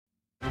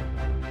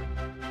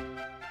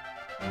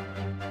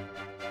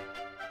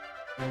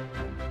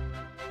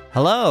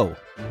Hello.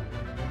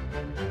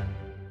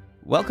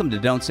 Welcome to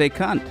Don't Say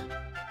Cunt.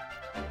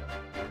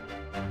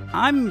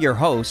 I'm your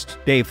host,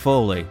 Dave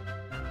Foley.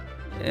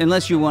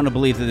 Unless you want to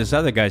believe that this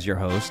other guy's your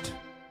host.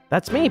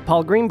 That's me,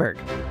 Paul Greenberg.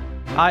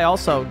 I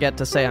also get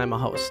to say I'm a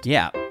host.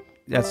 Yeah,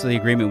 that's the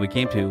agreement we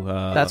came to.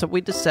 That's what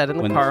we just said in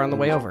the car on the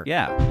way over.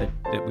 Yeah,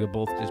 that we'll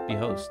both just be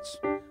hosts.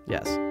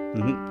 Yes.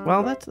 Mm-hmm.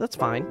 Well, that's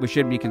fine. We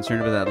shouldn't be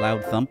concerned about that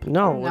loud thump.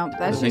 No,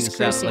 that's the thing just that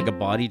sounds Chrissy. like a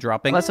body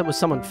dropping. Unless it was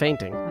someone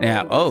fainting.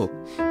 Yeah. Oh,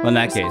 well, in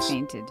that case,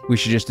 Fainted. we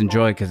should just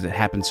enjoy it because it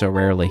happens so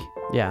rarely.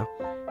 Yeah.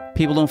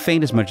 People don't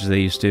faint as much as they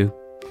used to.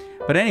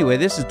 But anyway,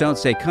 this is Don't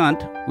Say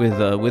Cunt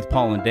with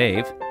Paul and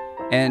Dave,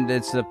 and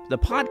it's the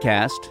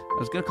podcast. I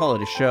was going to call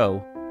it a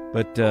show,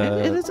 but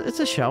It's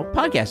a show.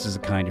 podcast is a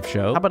kind of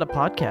show. How about a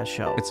podcast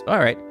show? It's all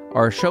right.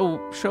 Our show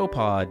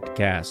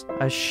podcast,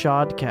 a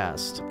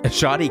shodcast. a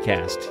shoddy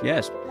cast.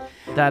 Yes.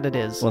 That it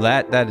is. Well,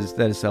 that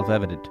is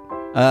self-evident.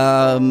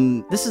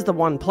 This is the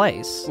one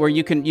place. Where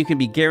you can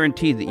be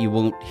guaranteed that you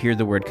won't hear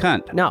the word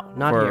cunt. No,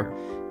 not here.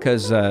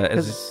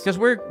 Because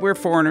we're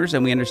foreigners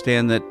and we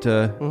understand that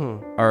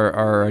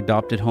our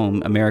adopted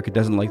home, America,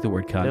 doesn't like the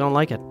word cunt. They don't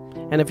like it.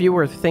 And if you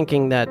were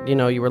thinking that,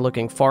 you were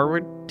looking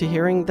forward to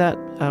hearing that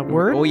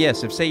word, Oh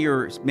yes, if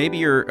maybe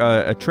you're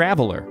a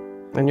traveler.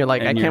 and you're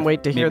like, and I can't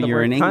wait to hear maybe the you're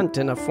word in cunt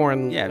in a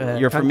foreign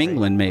you're from country.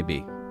 England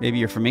maybe. Maybe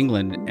you're from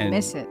England and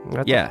Miss it.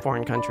 That's Yeah. a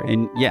foreign country.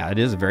 And yeah, it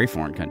is a very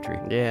foreign country.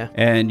 Yeah.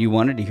 And you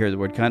wanted to hear the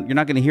word cunt. You're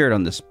not going to hear it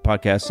on this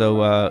podcast,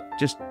 so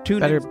just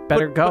tune in.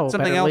 Better go. Put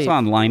something Better else leave.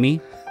 on,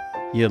 limey.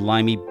 You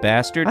limey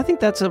bastard. I think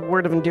that's a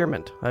word of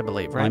endearment, I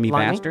believe, right? Limey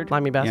bastard.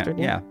 Limey bastard,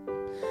 yeah.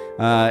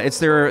 It's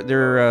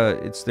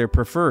their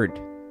preferred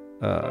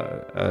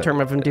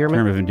Term of endearment?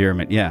 term of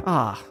endearment.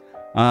 Yeah.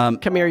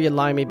 Come here, you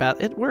limey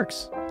bastard. It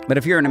works. But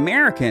if you're an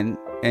American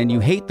and you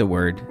hate the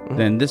word,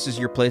 then this is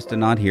your place to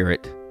not hear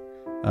it.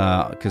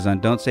 Because on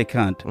Don't Say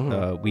Cunt,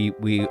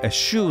 we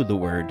eschew the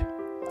word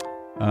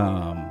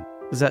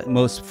Is that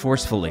most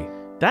forcefully.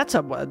 That's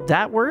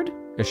that word?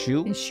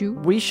 Eschew? Issue.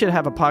 We should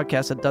have a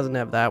podcast that doesn't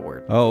have that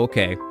word. Oh,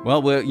 okay.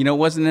 Well, it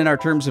wasn't in our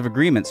terms of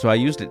agreement, so I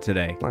used it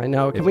today. I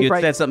know. If you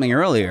had said something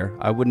earlier,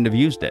 I wouldn't have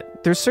used it.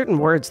 There's certain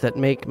words that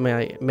make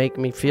my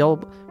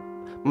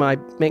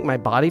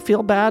body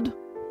feel bad.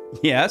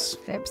 Yes.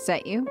 They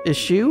upset you?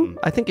 Issue?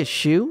 I think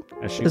issue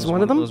Eschew is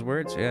one of them. those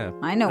words, yeah.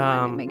 I know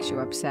one that makes you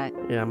upset.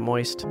 Yeah,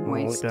 moist. I don't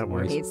like Moist. that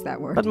word. Hates that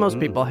word. But most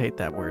people hate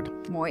that word.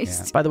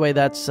 Moist. By the way,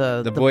 that's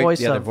the voice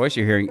the of... voice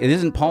you're hearing. It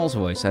isn't Paul's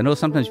voice. I know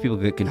sometimes people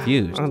get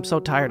confused. I'm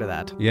so tired of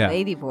that. Yeah.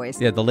 Lady voice.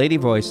 Yeah, the lady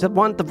voice. The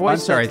voice I'm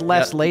sorry, that's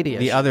less the, ladyish.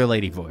 The other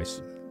lady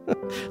voice.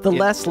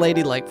 less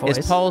ladylike voice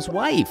It's Paul's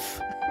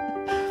wife.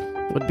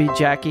 would be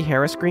Jackie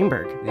Harris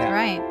Greenberg. Yeah.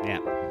 Right. Yeah.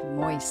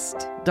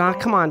 Moist.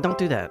 Come on, don't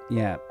do that.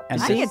 Yeah.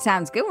 And I think it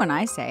sounds good when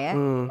I say it.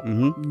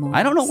 Mhm.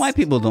 I don't know why Moist.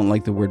 people don't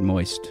like the word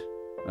moist.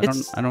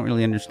 I don't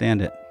really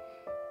understand it.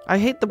 I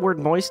hate the word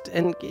moist,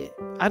 and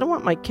I don't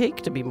want my cake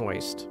to be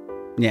moist.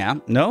 Yeah.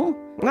 No?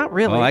 Not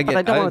really, Well, but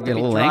I don't want it get to a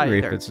be little dry angry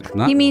either. if it's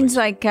not He means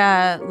moist.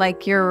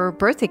 like your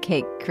birthday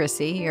cake,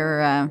 Chrissy.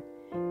 Your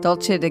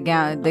Dolce de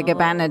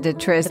Gabbana de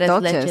Tres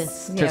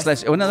Dolces. Just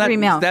less, well, no, 3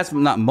 mil. that's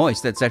not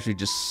moist. That's actually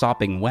just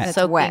sopping wet.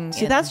 That's wet.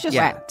 See, that's just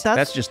yeah. that's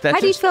That's just How do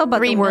you just, feel about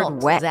 3 the word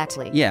milks, wet?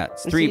 exactly. Yeah,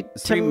 it's You three see, to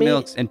three me-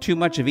 milks and too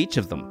much of each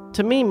of them.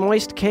 to me.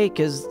 Moist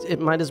cake it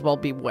might as well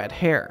be wet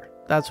hair.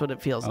 That's what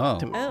it feels like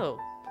to me. Oh,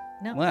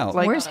 no. Well,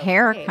 Like- Where's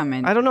hair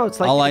coming? I don't know.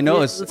 It's like All I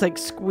know it's is like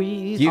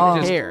squeeze you've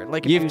just, hair.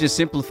 Like if you've you, just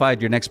simplified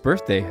your next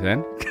birthday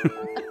then.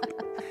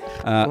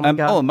 my God. and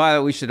by the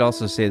way, we should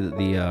also say that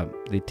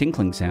the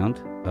tinkling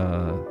sound,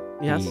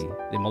 Yes.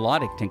 the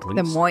melodic tinkling,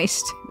 the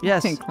moist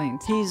yes,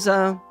 tinklings. he's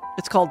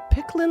it's called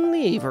pickling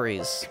the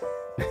Averys.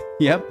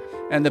 Yep,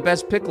 and the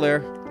best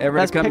pickler ever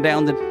Best to come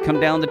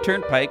down the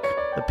turnpike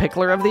The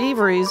pickler of the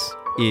Averys,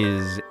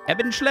 is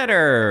Eben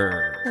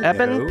Schletter.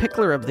 Eben Hello.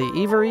 Pickler of the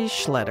Avery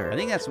Schletter. I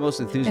think that's the most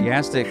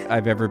enthusiastic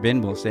I've ever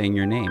been while saying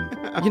your name.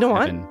 You know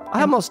what? Eben.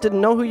 I almost didn't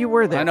know who you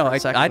were there. I know. for a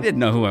second. I didn't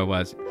know who I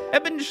was.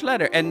 Eben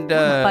Schletter. And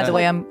By the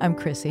way, I'm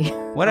Chrissy.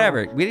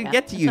 whatever. We didn't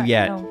get to you Sorry,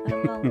 yet. no,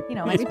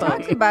 well, I We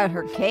talked about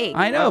her cake.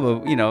 I know,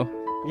 but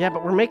Yeah,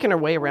 but we're making our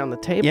way around the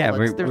table. yeah,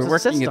 There's we're a working.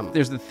 system.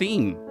 There's the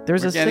theme.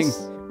 There's We're a getting-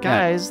 system.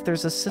 Guys,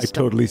 there's a I system.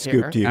 totally here.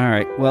 scooped you. All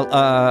right. Well,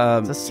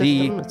 It's a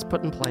system. It's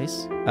put in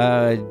place.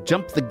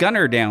 jump the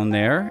gunner down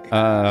there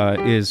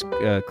is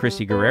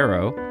Chrissy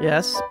Guerrero.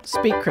 Yes.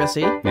 Speak,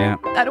 Chrissy. Yeah.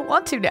 I don't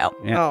want to now.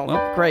 Yeah. Oh,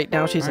 Well, great.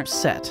 Now she's all right.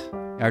 upset.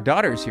 our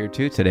daughter's here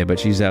too today, but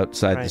she's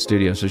outside the Right.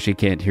 studio, so she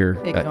can't hear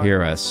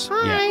us.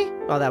 Hi.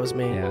 Oh, that was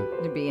me. Yeah.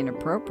 It'd be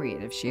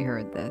inappropriate if she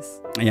heard this.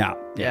 Yeah.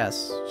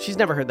 Yes. She's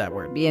never heard that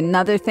word. Be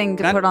another thing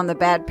to Not- put on the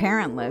bad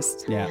parent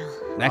list. Yeah.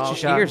 Actually, Oh,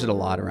 she God. hears it a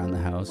lot around the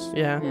house.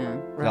 Yeah. Yeah.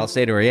 I'll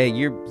say to her, "Hey,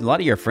 a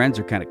lot of your friends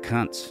are kind of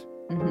cunts."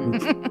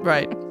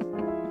 Right.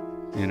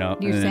 You know.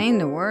 You're and then- saying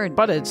the word.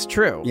 But it's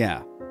true.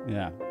 Yeah.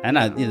 Yeah. And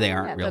they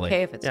aren't Yeah, it's really.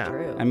 okay if it's Yeah.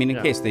 true. I mean, in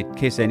Yeah.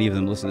 case any of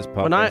them listen to this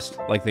When I-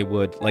 podcast, like they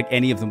would, like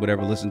any of them would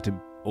ever listen to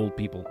old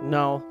people.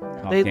 No.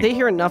 talking. They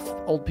hear enough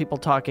old people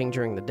talking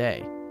during the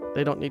day.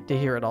 They don't need to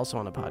hear it also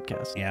on a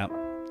podcast. Yeah.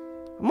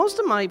 Most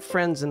of my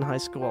friends in high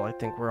school, I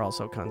think, were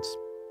also cunts.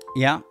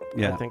 Yeah.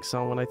 I think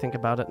so when I think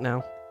about it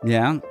now.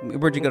 Yeah.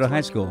 Where'd you go to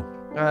high school?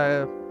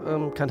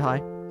 Cunt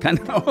high.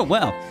 Oh,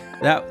 well,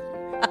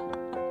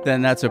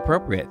 then that's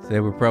appropriate. They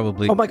were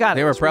probably. Oh my God!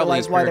 They I were just probably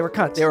realized why they were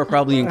cunts. They were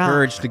probably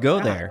encouraged to go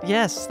there.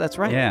 Yes, that's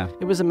right. Yeah.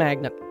 It was a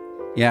magnet.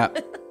 Yeah.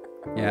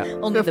 Yeah.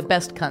 Only the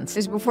best cunts. It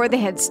was before they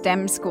had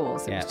STEM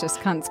schools. It was just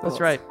cunt schools.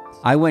 That's right.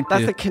 I went to.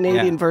 That's the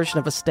Canadian version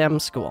of a STEM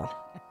school.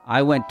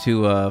 I went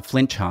to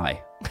Flinch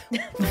High.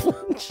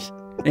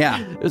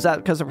 Yeah. Was that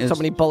because there were so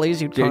many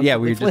bullies? You'd Yeah,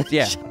 we were constantly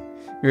just flinch?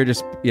 we were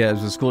just it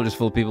was a school just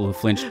full of people who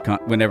flinched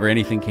whenever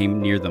anything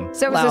came near them.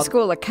 So it was Loud. a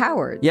school of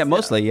cowards. Yeah,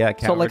 mostly. Yeah,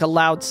 So like a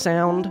loud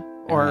sound,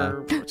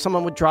 or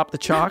someone would drop the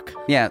chalk.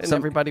 yeah, and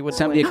everybody would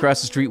somebody flinch.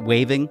 across the street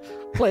waving.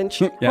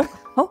 Flinch. Yeah.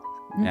 Oh,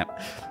 Yeah.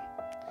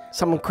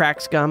 Someone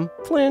cracks gum.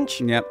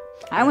 Flinch. Yep.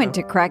 I went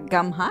to Crack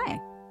Gum High.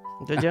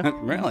 Did you?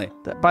 Really?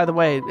 By the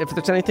way, if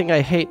there's anything I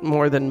hate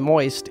more than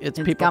moist, it's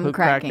people gum who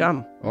cracking. crack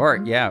gum. Or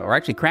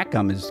actually, crack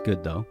gum is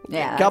good though.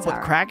 Yeah, Gum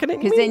with crack in it?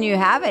 Because then you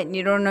have it and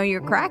you don't know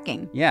you're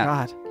cracking. Yeah.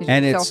 God. 'Cause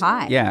And you're it's so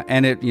high. Yeah,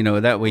 and it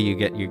that way you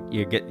get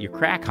your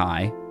crack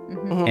high,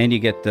 Mm-hmm. and you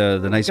get the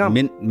nice Gum.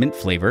 mint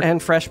flavor. And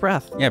fresh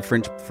breath. yeah,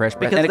 fresh breath.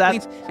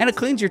 Because And it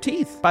cleans your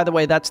teeth. By the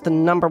way, that's the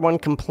number one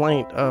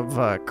complaint of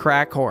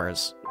crack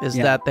whores, is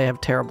Yeah. that they have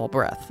terrible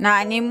breath.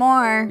 Not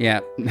anymore. Yeah.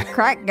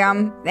 Crack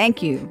gum.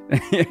 Thank you.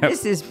 Yeah.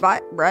 This is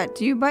brought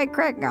to you by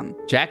Crack Gum.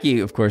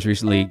 Jackie, of course,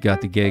 recently got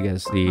the gig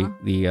as the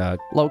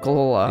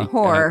Local,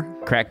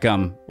 Whore. crack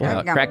gum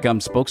Yeah. crack gum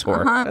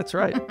spokeshore. Uh-huh. that's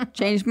right.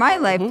 Changed my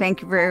life.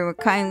 Thank you very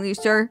kindly,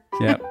 sir.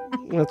 Yeah.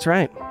 That's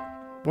right.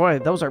 Boy,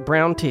 those are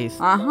brown teeth.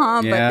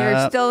 Uh-huh. But Yeah.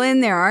 they're still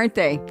in there, aren't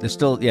they? They're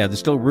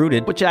still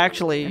rooted. Which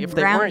actually, if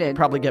they weren't, Grounded. you'd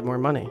probably get more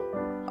money.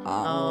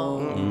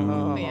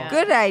 Oh, yeah.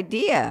 Good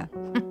idea.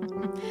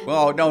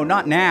 Oh no,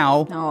 not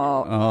now.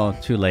 Oh. Oh,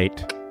 too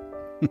late.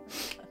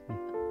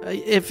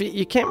 If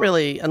you can't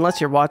really, unless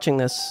you're watching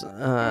this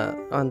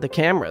on the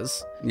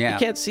cameras, Yeah. you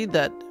can't see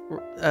that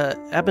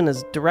Eben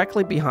is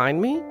directly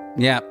behind me,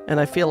 Yeah. and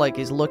I feel like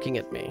he's looking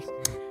at me.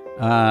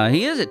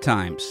 He is at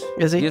times.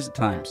 Is he? He is at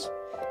times.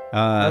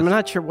 I'm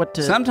not sure how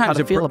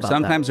to feel about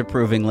sometimes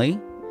approvingly.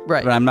 that.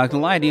 Right. But I'm not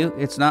gonna lie to you,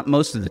 it's not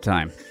most of the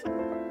time.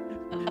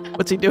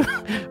 What's he doing?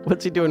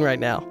 What's he doing right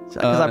now?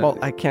 Because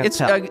I can't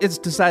tell. It's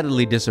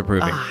decidedly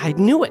disapproving. I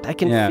knew it. I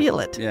can Yeah. feel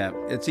it. Yeah,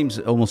 it seems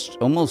almost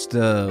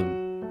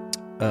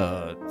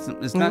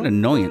it's not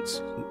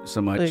annoyance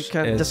so much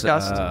Kind of as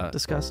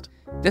disgust.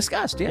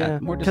 disgust. Yeah,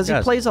 more Because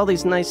disgust. he plays all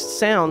these nice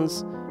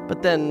sounds,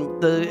 but then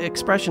the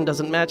expression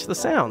doesn't match the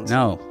sounds.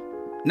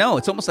 No,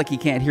 it's almost like he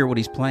can't hear what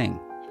he's playing.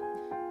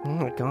 Oh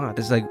my God.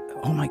 It's like,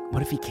 oh my,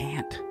 what if he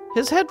can't?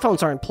 His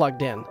headphones aren't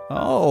plugged in.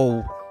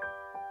 Oh,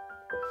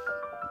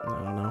 I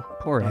don't know.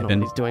 poor I don't know Eben.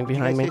 what he's doing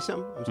behind me.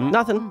 Hmm?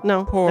 Nothing.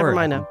 No. Poor Never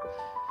mind Eben. now.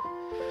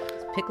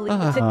 Pickly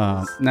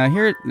tickles. Now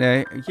here's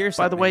By the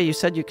something. way, you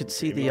said you could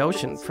see the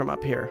ocean from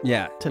up here.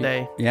 Yeah,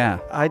 Today. Yeah.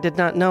 I did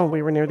not know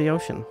we were near the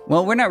ocean.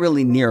 Well, we're not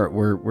really near it.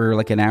 We're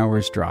like an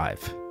hour's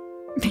drive.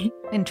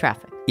 In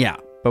traffic. Yeah,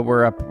 but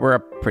we're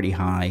up pretty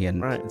high,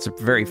 and Right. it's a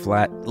very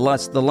flat.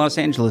 The Los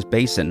Angeles It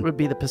Basin, would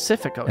be the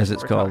Pacific Ocean. as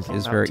it's we're called, talking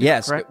is about very too,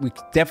 yes. correct? We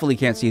definitely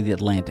can't see the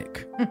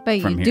Atlantic. But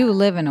you from here. do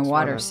live in a That's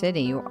water right.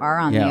 city. You are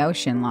on the Yeah.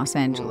 ocean, Los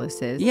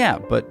Angeles is. Yeah,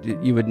 but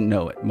you wouldn't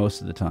know it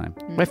most of the time.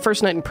 My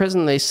first night in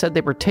prison, they said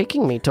they were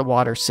taking me to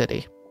Water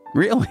City.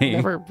 Really?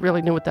 Never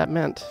really knew what that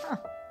meant.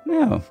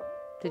 No.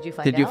 Did you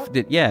find Did you? out?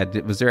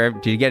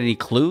 Did you get any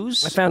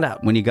clues? I found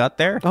out. when you got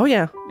there. Oh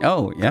yeah,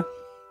 Oh yeah,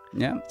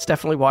 yeah, it's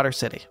definitely Water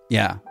City.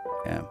 yeah,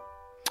 yeah.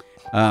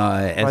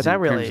 As that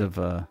in really- terms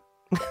of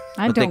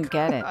I But they don't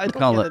get it. I they don't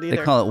call get it it they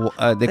either. call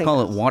it they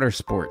call it Thanks. water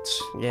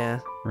sports, Yeah.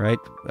 right?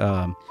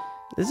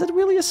 Is it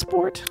really a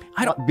sport?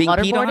 I don't being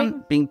peed on,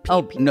 Waterboarding? being peed,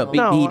 Oh, no,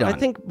 being No, peed on. I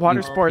think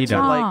water sports peed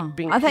are on. like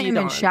being I thought you peed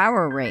meant on.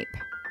 shower rape.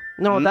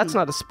 No, that's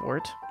not a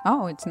sport.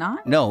 Oh, it's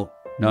not? No.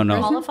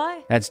 Qualify?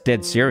 That's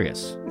dead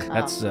serious.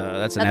 That's an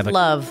That's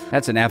love.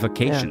 That's an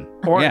avocation.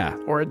 Or Yeah,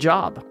 or a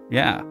job.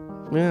 yeah.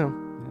 Yeah.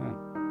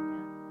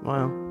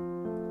 Wow.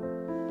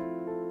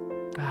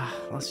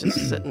 Let's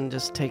just sit and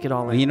just take it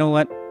all Well, in. you know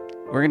what?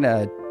 We're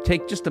gonna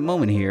take just a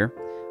moment here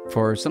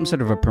for some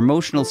sort of a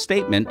promotional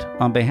statement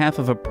on behalf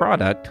of a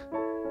product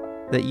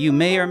that you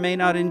may or may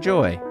not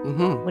enjoy.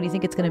 Mm-hmm. What do you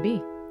think it's going to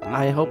be?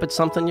 I hope it's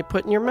something you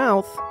put in your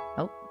mouth.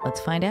 Oh, let's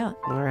find out.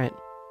 All right.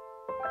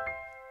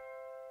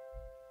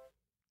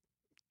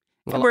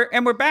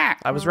 And we're back.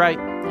 I was right.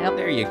 Yep.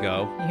 There you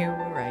go. You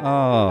were right.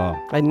 Oh,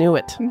 I knew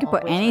it. You can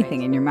put Always anything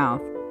right. in your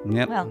mouth.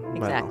 yep, Well, Well,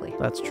 exactly.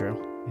 that's true.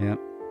 yep.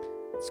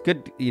 It's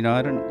good.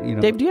 I don't.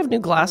 Dave, do you have new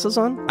glasses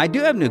on? I do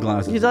have new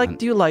glasses. on.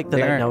 Do you like that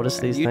They I are- notice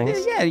these you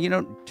things? did-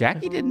 yeah,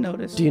 Jackie didn't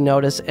notice. Do you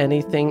notice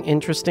anything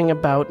interesting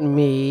about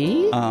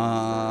me? You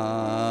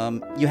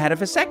had a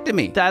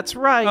vasectomy. That's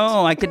right.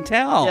 Oh, I can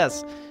tell.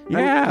 Yes.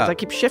 Yeah. Because I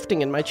keep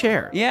shifting in my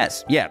chair.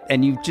 Yes. Yeah.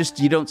 And you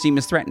don't seem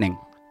as threatening.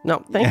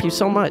 No, thank you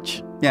so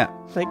much. Yeah.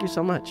 Thank you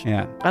so much.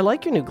 Yeah. I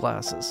like your new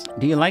glasses.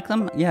 Do you like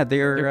them? Yeah,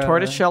 they're They're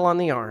tortoiseshell on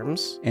the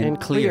arms and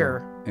and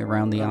clear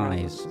around the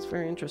eyes. It's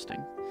very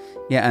interesting.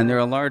 Yeah, and they're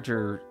a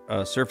larger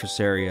surface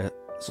area,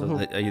 so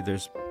that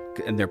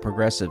and they're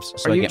progressives.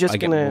 So Are I you get, just I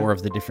get gonna- more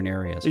of the different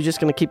areas. You're just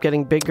going to keep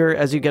getting bigger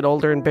as you get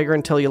older and bigger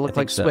until you look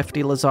like think so.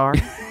 Swifty Lazar?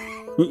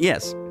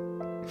 Yes.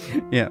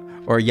 Yeah,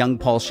 or young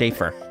Paul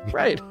Schaefer.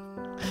 Right.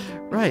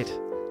 Right.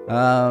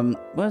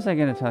 What was I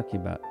going to talk to you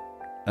about?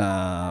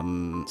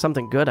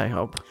 Something good, I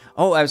hope.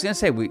 Oh, I was going to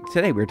say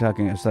I was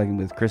talking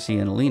with Chrissy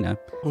and Alina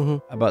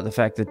about the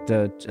fact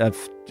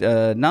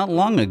that not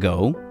long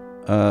ago,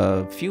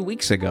 a few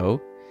weeks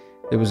ago,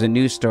 there was a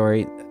news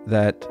story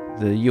that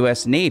the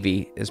U.S.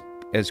 Navy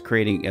is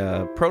creating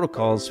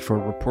protocols for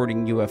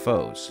reporting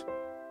UFOs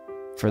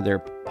for their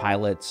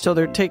pilots. So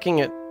they're taking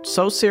it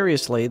so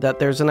seriously that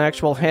there's an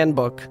actual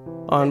handbook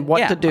on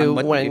what to do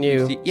when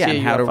you see a and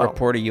how to UFO.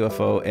 report a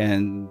UFO,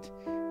 and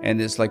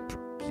it's like,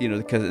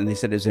 because they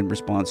said it's in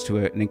response to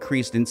an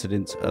increased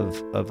incidence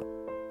of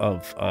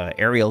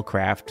aerial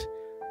craft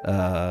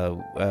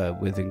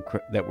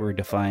that were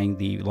defying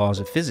the laws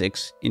of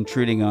physics,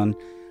 intruding on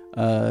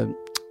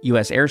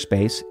U.S.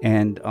 airspace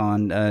and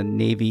on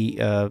Navy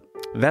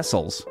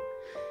vessels.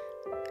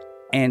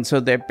 And so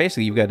they're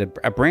basically, you've got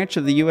a branch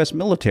of the U.S.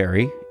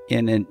 military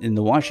in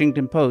the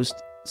Washington Post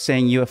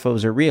saying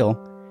UFOs are real,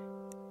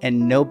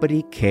 and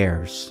nobody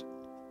cares.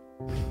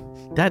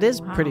 That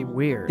is pretty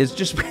weird. It's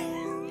just...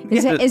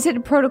 Is it a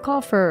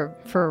protocol for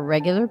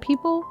regular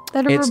people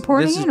that are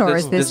reporting it, or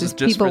is this just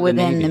people for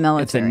within Navy. the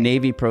military? It's a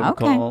Navy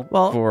protocol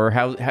Well- for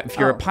how if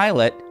you're a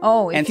pilot.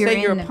 Oh, if and you're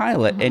say you're in a the-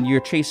 pilot and you're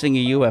chasing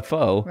a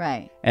UFO,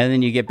 Right. And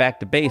then you get back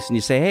to base and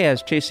you say, "Hey, I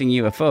was chasing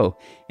a UFO."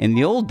 In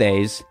the old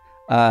days,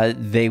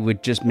 they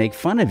would just make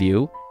fun of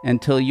you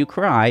until you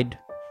cried,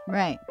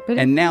 Right. But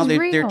and now they're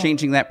real.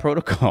 changing that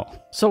protocol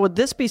So would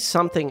this be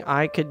something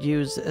I could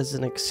use as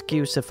an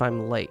excuse if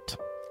I'm late?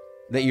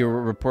 that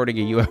you're reporting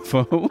a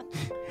UFO.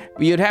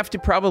 You'd have to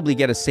probably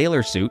get a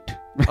sailor suit.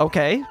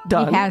 Okay,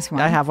 done. has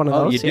one. I have one of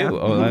Oh, those. you do? yeah.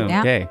 Oh, Yeah.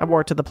 okay. I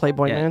wore it to the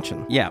Playboy Yeah.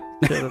 Mansion. Yeah.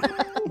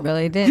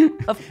 Really did.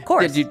 Of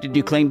course. Did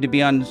you claim to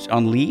be on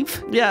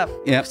leave? Yeah,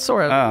 Yeah,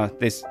 sort of.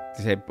 They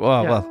say,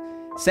 well,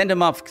 send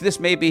him off. This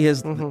may be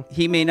his.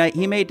 He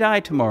may die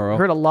tomorrow.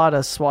 Heard a lot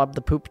of swab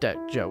the poop deck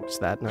jokes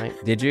that night.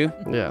 Did you?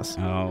 Yes.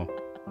 Oh,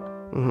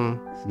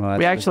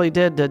 We actually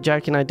did.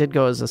 Jackie and I did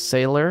go as a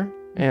sailor,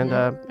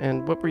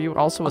 and what were you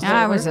also a sailor?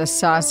 I was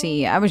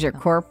I was your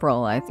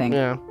corporal, I think.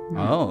 Yeah.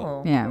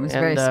 Oh. Yeah, it was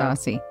very And,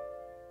 saucy.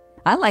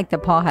 I like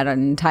that Paul had an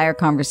entire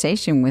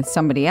conversation with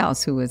somebody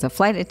else who was a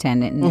flight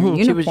attendant in a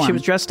uniform. She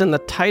was dressed in the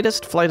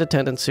tightest flight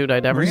attendant suit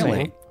I'd ever Really?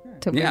 seen.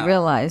 to Yeah.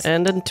 realize.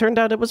 And then it turned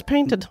out it was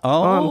painted.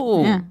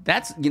 Oh, Yeah.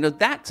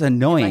 that's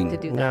annoying. like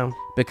to do that. Yeah.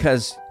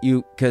 Because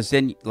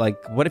then, like,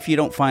 what if you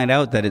don't find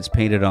out that it's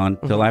painted on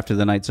till after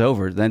the night's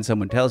over? Then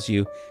someone tells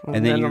you,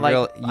 and then And you like,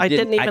 realize I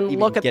didn't even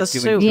look at the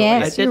suit.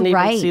 Yes, I didn't you're even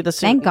right. see the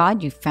suit. Thank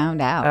God you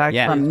found out Actually,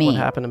 Yeah. from that's me. what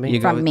happened to me. You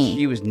go, From me.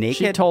 She was naked.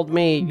 She told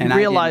me, you And I didn't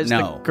realized the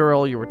know.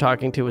 girl you were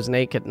talking to was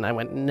naked, and I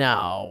went,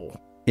 no.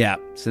 Yeah.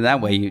 So that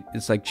way,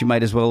 it's like she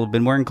might as well have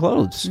been wearing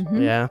clothes,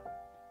 Yeah.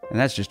 and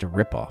that's just a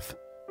ripoff.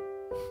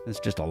 That's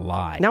just a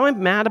lie. Now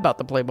I'm mad about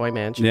the Playboy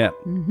Mansion. Yeah.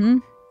 Mm-hmm.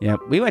 Yeah.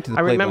 We went to the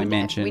I Playboy remember-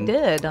 Mansion. We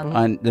did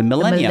on the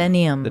millennium.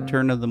 millennium. The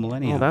turn of the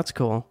millennium. Oh, that's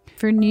cool.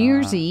 For New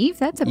Year's Eve,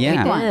 that's a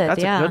yeah. big one. Did, That's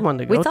a yeah. good one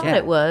to We go thought to.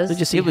 it was. Did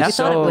you see It was We thought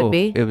so. it would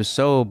be. It was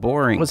so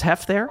boring. Was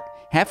Hef there?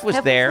 Hef was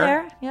Hef was there.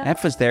 there, yeah.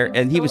 Hef was there,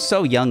 and he was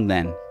so young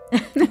then.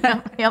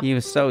 Yep. He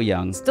was so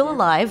young. Still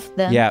alive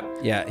then. Yeah,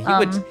 yeah.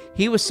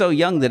 He was so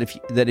young that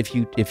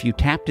if you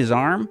tapped his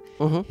arm,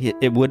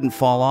 it wouldn't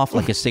fall off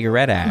like a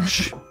cigarette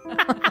ash.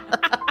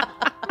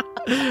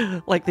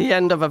 Like the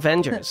end of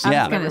Avengers. I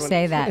Yeah. was going to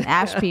say that.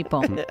 Ash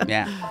people.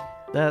 Yeah,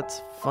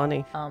 That's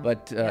funny.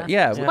 but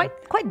yeah,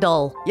 Quite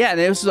dull. yeah.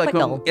 It was like Quite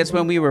dull. it's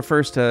when we were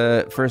first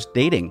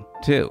dating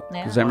too.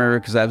 Because I remember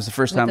that was the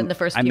first Within time the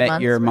first I few met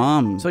months, your right?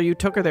 mom. So you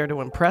took her there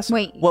to impress her?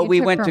 Wait, well, you we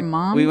took went her to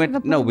mom we to went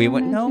the no we Playboy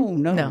went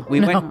Mansion? No. we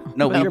went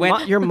no we your,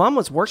 went. your mom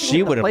was working She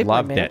at the would have Playboy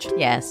loved Mansion. it.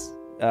 Yes.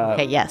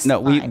 Okay, yes.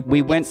 No, fine.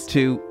 we went Yes.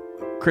 to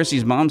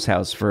Chrissy's mom's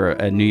house for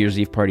a New Year's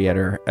Eve party at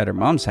her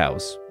mom's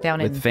house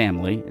Down with in-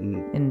 family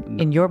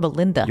in Yorba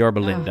Linda. Yorba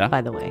Linda.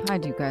 by the way. How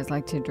do you guys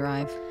like to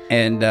drive?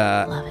 And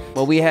Love it.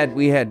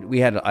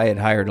 well, I had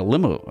hired a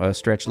limo, a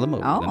stretch limo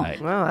for the Oh.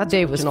 night. Well, that's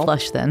Dave was original.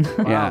 flush then.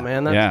 Yeah,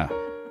 man, yeah.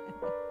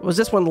 Was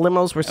this when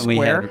limos were And we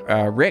square?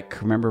 had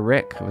Rick. Remember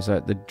Rick? It was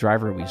the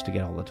driver we used to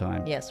get all the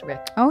time. Yes,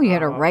 Rick. Oh, you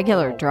had a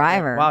regular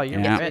driver. Wow, you're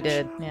Yeah. We rich.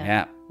 did. Yeah.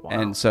 Yeah.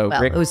 And so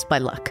Well, Rick, it was by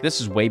luck. this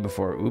is way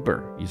before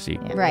Uber. You see,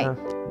 Right.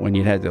 when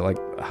you had to like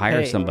hire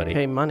Pay- somebody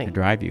pay money. to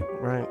drive you.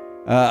 Right.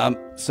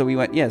 So we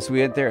went. So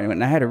we went there,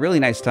 and I had a really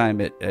nice time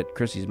at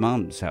Chrissy's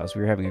mom's house.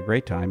 We were having a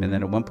great time, and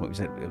then at one point we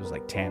said it was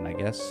like 10, I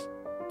guess.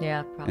 Yeah,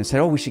 And probably. said,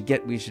 "Oh, we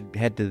should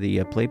head to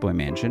the Playboy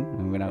Mansion."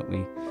 And we went out.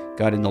 We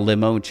got in the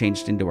limo and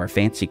changed into our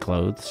fancy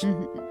clothes.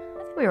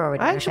 We were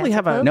already. I in actually fancy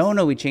have a- clothes.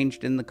 No, we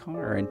changed in the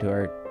car into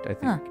our. I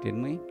think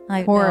didn't we?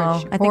 I Porridge- no, I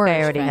think I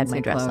porridge already had fancy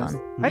my dress clothes.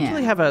 on. I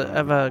actually have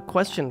a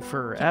question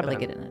for Can't Evan.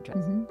 really get in a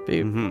dress.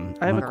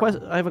 Mm-hmm.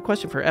 I have a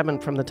question for Evan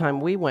from the time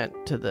we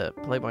went to the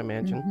Playboy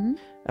Mansion.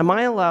 Am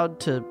I allowed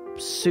to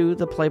sue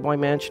the Playboy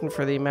Mansion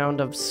for the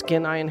amount of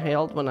skin I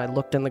inhaled when I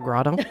looked in the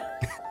grotto?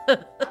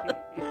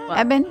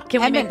 Eben,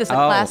 Can we make this a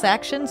class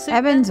action suit?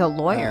 Eben's a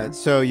lawyer.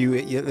 So you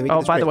let me get Oh,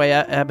 this by the straight. way,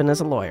 Eben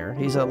is a lawyer.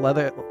 He's a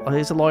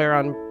lawyer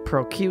on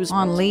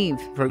procusement. On leave.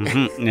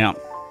 Yeah.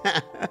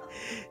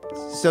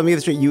 So let me get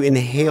this straight. You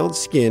inhaled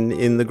skin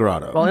in the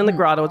grotto. Well, in the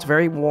grotto, it's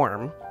very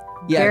warm,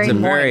 Yeah, Very it's a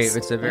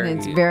moist. very, And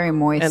it's very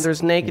moist. and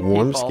there's naked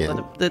Warm people.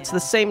 skin. It's the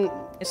same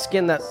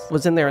skin that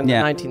was in there in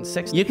Yeah. the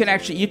 1960s.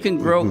 you can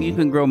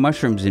grow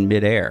mushrooms in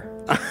midair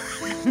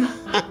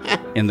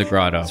in the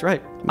grotto. That's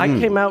right. I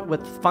came out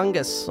with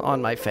fungus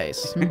on my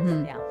face.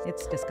 Yeah,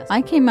 it's disgusting.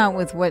 I came out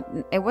with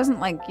it wasn't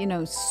like,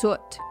 soot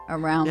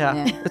around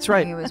Yeah, it. that's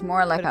right. It was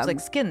more like But it's like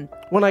skin.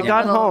 When I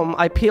got Little- home,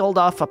 I peeled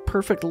off a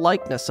perfect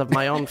likeness of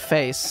my own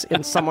face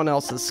in someone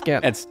else's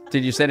skin.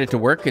 Did you send it to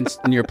work in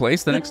your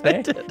place the next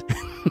day?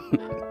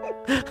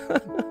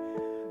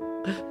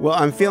 Well,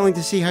 I'm failing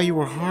to see how you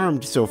were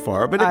harmed so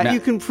far, but if you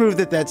can prove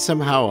that that's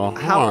somehow a harm,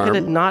 How could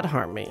it not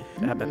harm me,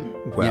 Eben?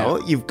 well,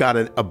 you've got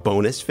a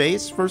bonus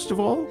face, first of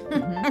all.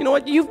 You know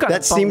what? You've got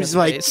That a seems bonus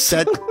like face.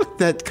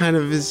 that kind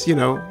of is,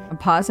 a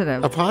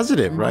positive. a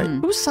positive, right?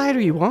 Whose side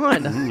are you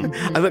on?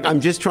 Look, I'm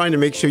just trying to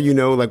make sure you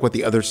know like what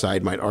the other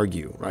side might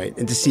argue, right?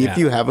 And to see if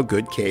you have a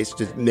good case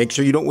to make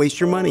sure you don't waste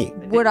your money.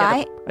 Would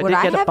I I would did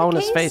I get have a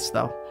bonus case? face,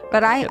 though.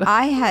 But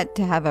I had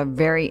to have a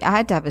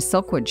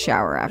Silkwood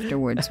shower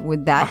afterwards.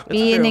 Would that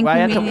be an True.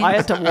 I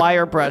inconvenience? had to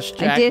wire brush,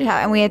 Jackie. I did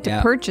have, and we had to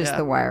Yeah. purchase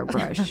the wire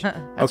brush.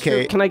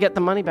 Okay. Can I get the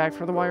money back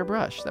for the wire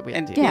brush that we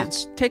had And to Yeah.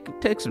 use? take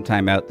some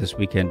time out this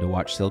weekend to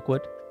watch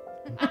Silkwood.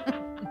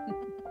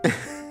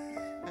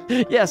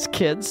 Yes,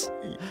 kids.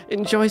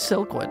 Enjoy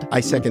Silkwood. I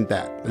second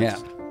that.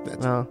 That's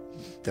Well,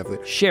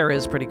 definitely. Cher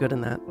is pretty good in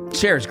that.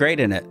 Cher's great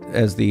in it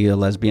as the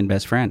lesbian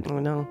best friend. I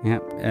know. Yeah,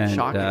 and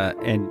Shocking.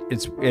 and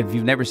it's if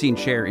you've never seen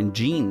Cher in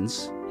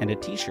jeans and a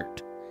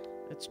t-shirt,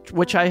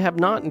 Which I have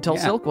not until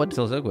Yeah, Silkwood.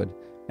 until Silkwood,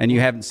 and you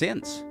haven't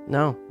since.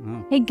 No.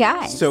 Hey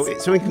guys. So in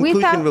we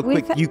conclusion, thought- real we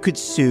quick, thought- you could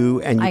sue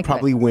and I you'd could.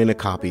 probably win a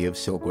copy of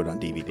Silkwood on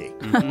DVD.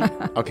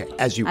 Okay,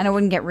 as you and I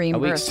wouldn't get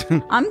reimbursed.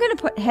 I'm going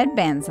to put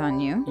headbands on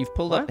you. You've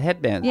pulled up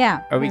headbands.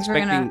 Yeah, Are we because we're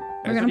expecting?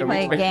 gonna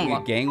play a game.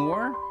 A gang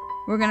war?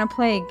 We're going to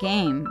play a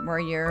game where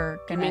you're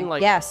going mean to like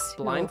guess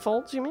who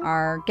Blindfolds, you mean?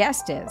 our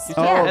guest is. said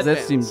Oh, Yeah. headbands. that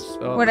seems.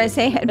 Oh. Would I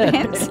say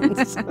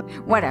headbands?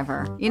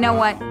 Whatever. You know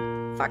what?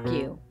 Fuck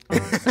you.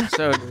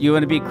 So you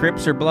want to be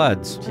Crips or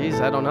Bloods? Jeez,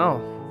 I don't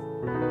know.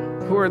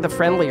 Who are the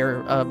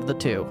friendlier of the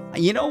two?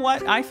 You know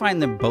what? I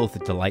find them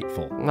both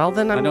delightful. Well,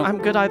 then I don't- I'm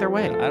good either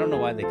way. I don't know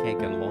why they can't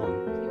get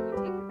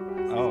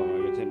along. Oh,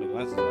 you're taking my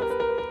glasses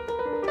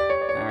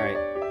off.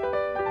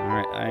 All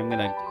right. I'm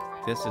gonna.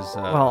 This is.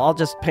 Well, I'll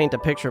just paint a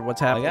picture of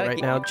what's happening right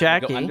now. Go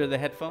Jackie under the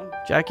headphone.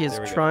 Jackie is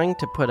There we go. trying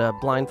to put a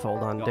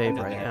blindfold on Go Dave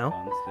under the right now.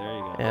 headphones. There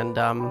you go. And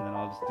then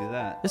I'll just do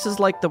that. this is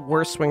like the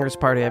worst swingers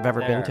party I've ever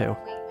been There. to.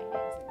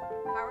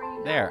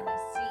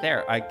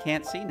 There. I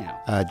can't see now.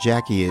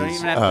 Jackie Don't is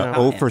even have to tie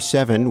 0 it. for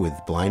 7 with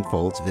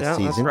blindfolds this Yeah,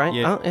 season. that's right.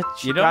 You, Oh,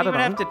 you got don't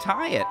even it on. have to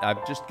tie it.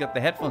 I've just got the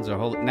headphones.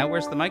 Now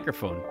where's the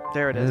microphone?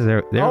 There it is.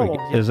 There Oh, we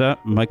go. Is that?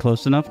 Am I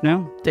close enough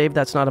now? Dave,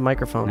 that's not a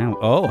microphone. Now.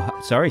 Oh,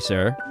 sorry,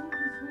 sir.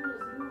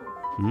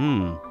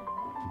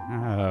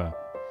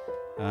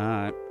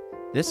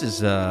 This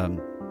is.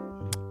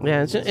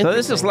 Yeah, it's So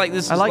this is like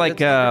I like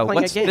that you're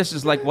playing a game. this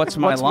is like what's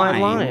my What's line?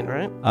 my line,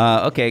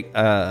 right? Okay.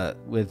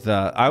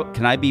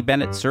 Can I be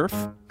Bennett Surf?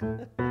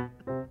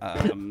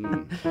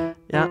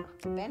 Yeah.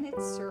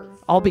 Bennett Surf.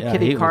 I'll be Yeah,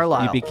 Kitty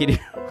Carlisle. You'd be Kitty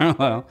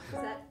Carlisle.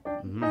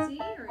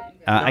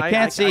 I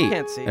can't see. I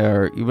can't see.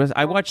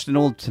 I watched an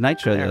old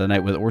Tonight Show the other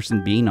night with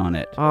Orson Bean on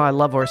it. Oh, I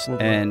love Orson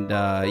Bean. And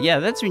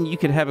that's when you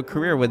could have a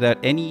career without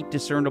any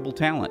discernible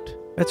talent.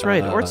 That's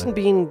right. Orson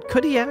Bean,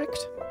 could he act?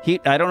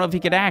 I don't know if he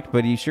could act,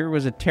 but he sure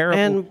was a terrible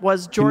And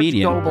was George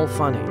comedian. Goebel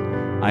funny?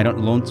 I don't.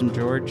 Lonesome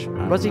George.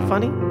 Was he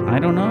funny? I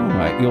don't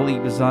know. He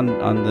was on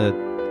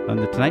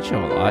the Tonight Show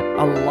a lot.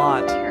 A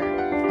lot.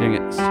 Doing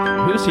it.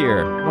 Who's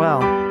here? Well,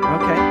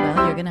 okay.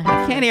 Well, you're gonna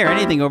have. Can't hear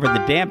anything over the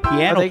damn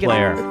piano Are they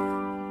gonna- player.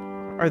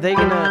 Are they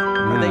going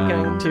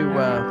to?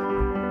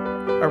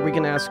 Are we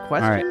gonna ask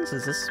questions? right.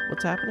 Is this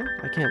what's happening?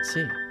 I can't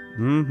see.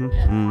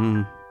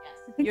 Mm-hmm. I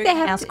think You're they gonna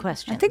have ask to,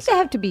 questions. I think they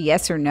have to be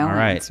yes or no All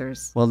right.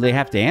 answers. Well, they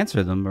have to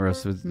answer them, or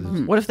else.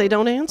 What if they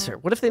don't answer?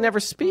 What if they never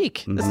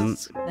speak? This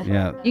is.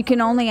 Yeah. You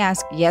can only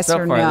ask yes So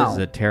or far, no. this is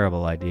a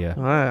terrible idea.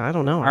 I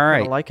don't know. All I right.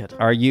 kinda like it.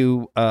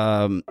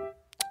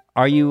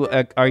 Are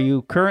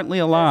you currently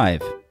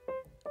alive?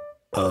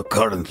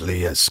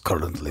 Currently, yes,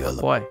 currently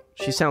alive. Boy,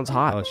 she sounds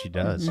hot. Oh, she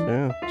does.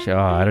 Yeah.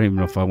 I don't even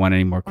know if I want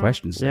any more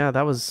questions. Yeah,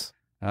 that was.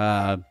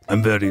 I'm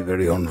very,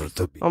 very honored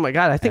to be. Oh my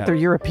God, I think they're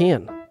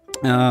European.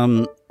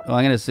 Well,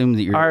 I'm going to assume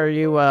that you're. Are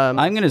you? I'm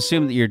going to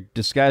assume that you're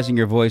disguising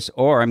your voice,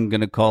 or I'm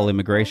going to call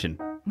immigration.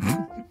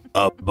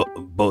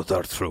 Both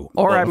are true.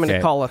 Or I'm going to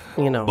Okay. call it.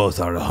 Both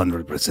are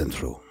 100%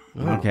 true.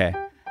 Okay.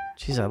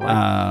 Jeez, I like.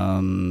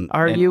 it.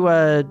 Are and-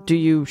 you? Do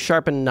you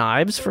sharpen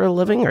knives for a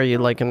living? Are you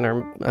like a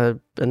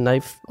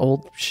knife,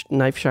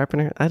 knife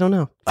sharpener? I don't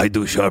know. I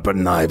do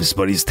sharpen knives,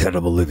 but it's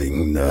terrible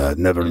living.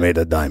 Never made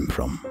a dime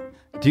from.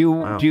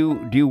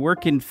 Do you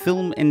work in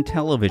film and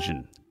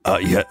television?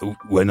 Yeah,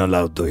 when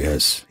allowed to,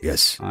 yes.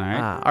 All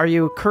right. Are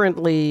you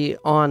currently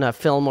on a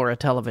film or a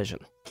television?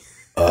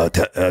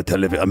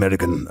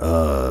 American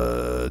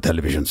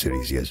television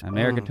series, yes.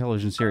 American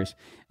television series.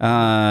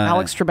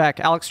 Alex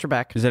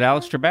Trebek. Is it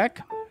Alex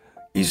Trebek?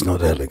 He's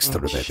not Alex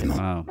Trebek,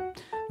 no.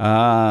 Oh.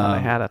 I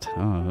had it.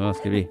 Oh, who else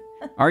could be?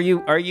 Are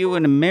you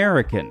an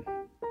American?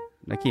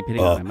 I keep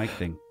hitting my mic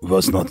thing.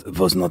 Was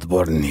not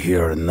born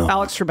here, no.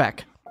 Alex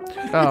Trebek.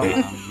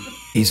 Oh.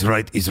 He's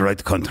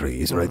right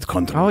country.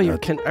 Oh,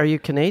 are you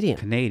Canadian?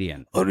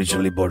 Canadian.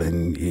 Originally born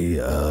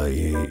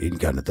in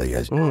Canada,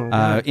 yes.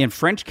 In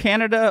French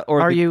Canada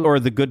or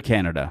the good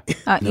Canada?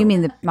 You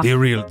mean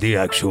The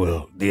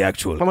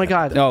actual. Oh my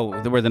God. No,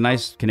 where the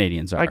nice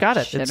Canadians are. I got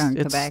it. Shit It's on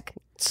Quebec.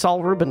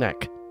 Saul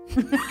Rubinek.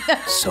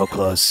 So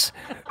close.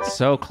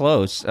 So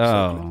close.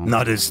 Oh.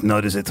 Not as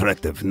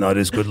attractive. Not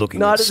as good looking.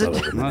 Not as as Saul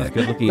att- Not as Rubinek.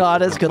 good looking.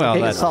 Not as good Well,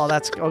 looking as that's- Saul.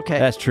 That's okay.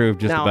 That's true of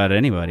just Now- about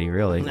anybody,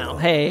 really. No,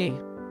 hey.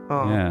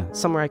 Oh, Yeah.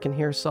 Somewhere I can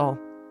hear Saul.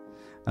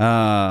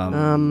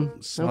 Okay,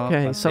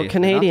 Okay, so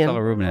Canadian.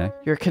 Rubinek.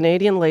 You're a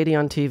Canadian lady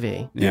on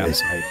TV. Yeah.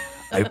 Yes,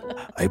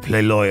 I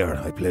play lawyer.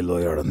 I play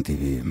lawyer on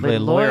TV. Play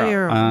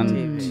lawyer on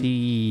on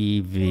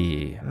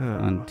TV.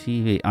 On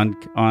TV.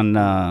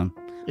 On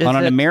Is an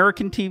it-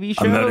 American TV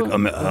show?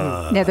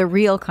 Yeah, the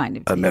real kind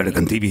of TV.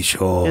 American TV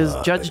show. Is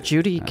Judge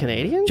Judy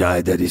Canadian?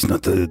 Yeah, that is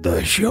not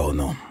the show,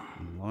 no.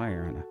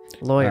 Lawyer.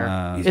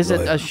 Lawyer. He's Is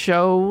it lawyer. a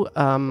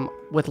show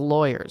with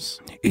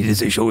lawyers? It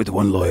is a show with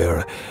one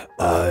lawyer.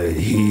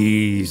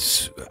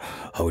 He's,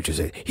 how would you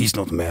say, he's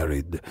not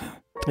married.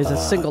 Is a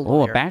single Oh,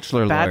 lawyer? a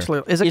bachelor lawyer.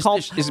 Bachelor. Is it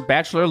called? Is it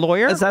Bachelor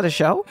Lawyer? Is that a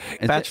show?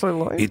 Is Bachelor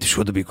lawyer. It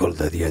should be called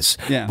that, yes.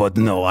 Yeah. But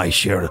no, I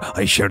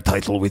share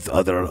title with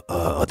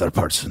other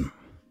person.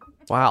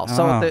 Wow.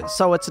 So Oh.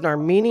 so it's an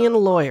Armenian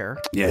lawyer.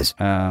 Yes.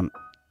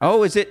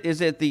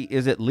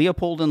 is it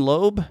Leopold and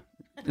Loeb?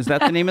 Is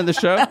that the name of the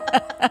show?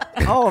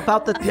 Oh,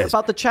 about the Yes.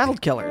 child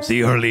killers.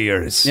 The early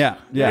years. Yeah.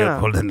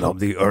 Leopold and Love,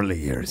 the early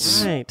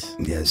years. Right.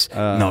 Yes.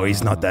 No,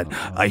 it's not that.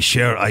 I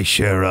share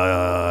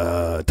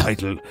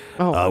title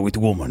with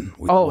woman.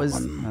 With Oh,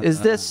 woman.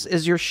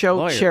 is your show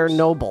Lawyers.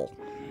 Chernobyl?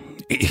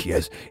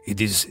 Yes, it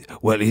is.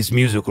 Well, his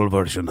musical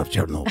version of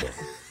Chernobyl.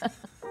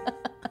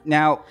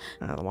 Now,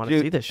 I don't want to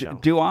see this show.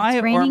 do I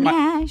or Raining my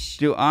ash.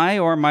 do I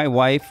or my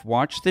wife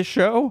watch this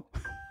show?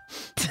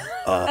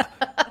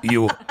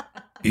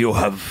 You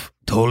have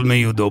told me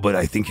you do, but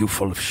I think you're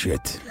full of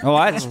shit. Oh,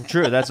 that's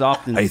true. That's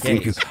often the I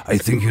case.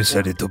 think you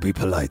said it to be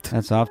polite.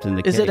 That's often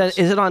the Is case.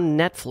 it on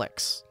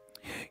Netflix?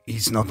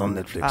 He's not on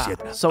Netflix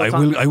yet. So I it's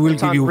will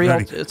it's give on you real,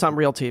 very it's on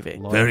real TV.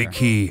 very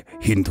key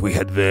hint. We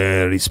had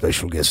very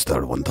special guest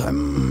star one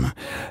time,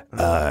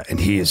 and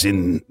he is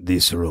in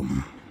this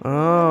room.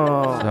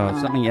 Oh, So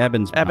it's something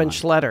Eben's Eben behind.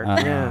 Schletter.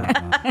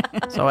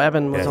 Yeah. So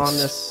Eben was Yes. on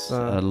this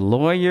A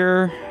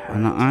lawyer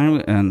and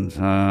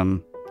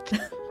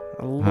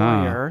a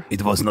lawyer.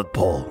 It was not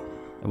Paul.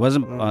 it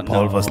wasn't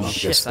Paul no. was not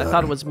Shit, guest I star.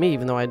 thought it was me,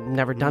 even though I'd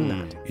never done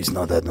that. He's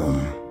not that known.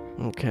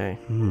 Okay.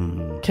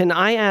 Can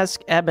I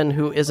ask Eben,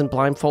 who isn't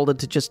blindfolded,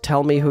 to just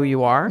tell me who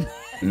you are?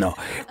 No,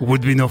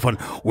 would be no fun.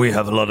 We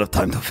have a lot of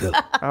time to fill.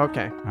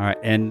 Okay. All right,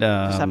 and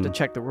Just have to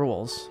check the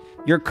rules.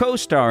 your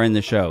co-star in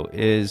the show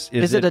is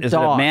it a is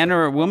dog? it a man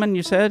or a woman?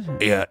 You said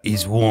Yeah,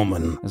 he's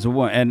woman, is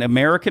an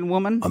American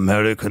woman,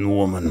 American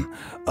woman,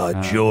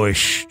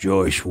 Jewish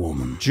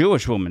woman.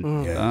 Jewish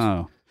woman. Yes.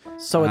 Oh,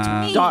 So it's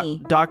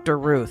Me. Dr.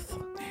 Ruth.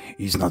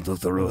 He's not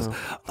Dr. Ruth.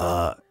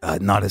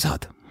 Not as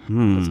hot.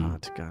 That's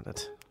hot. Got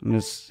it.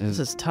 this This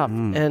is tough.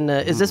 And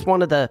is this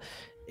one of the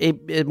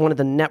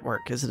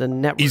network? Is it a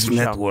network Is show?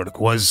 network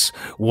was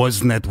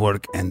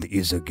network and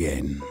is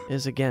again.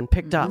 Is again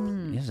picked up.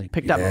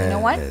 Picked up. You know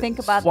what? Think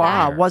about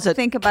Wow. that. Was it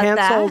Think about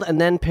canceled that.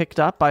 and then picked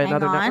up by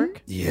another on.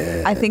 network?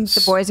 Yeah. I think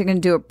the boys are going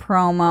to do a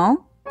promo.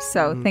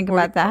 So think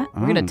about that.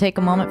 We're going to take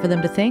a moment for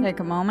them to think, Take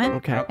a moment.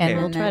 Okay. and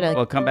we'll try to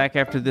We'll come back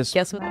after this.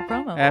 guess what the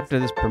promo is. After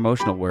this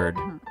promotional word.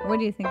 What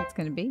do you think it's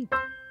going to be?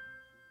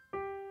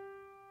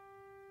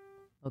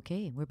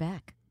 Okay, we're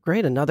back.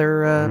 Great. Another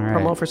right.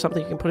 promo for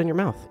something you can put in your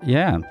mouth.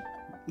 Yeah.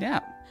 All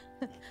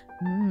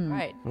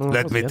right.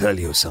 Let me tell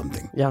you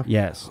something. Yeah.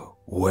 Yes.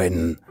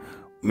 When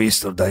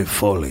Mr. Dave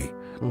Foley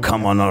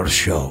come on our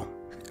show,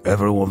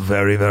 everyone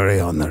very, very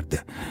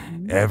honored.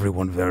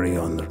 Everyone very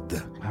honored.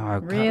 Oh,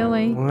 God.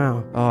 Really?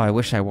 Wow. Oh, I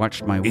wish I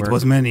watched my work. It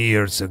was many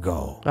years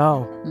ago.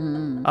 Oh.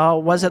 Oh,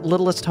 was it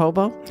Littlest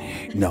Hobo?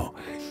 No,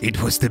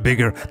 it was the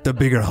bigger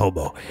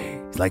hobo,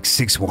 like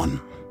 6'1".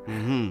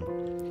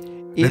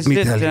 Is me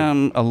it tell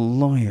you. a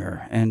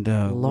lawyer and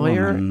a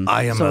Lawyer? woman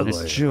I am So a that is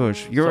lawyer.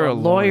 Jewish? You're So a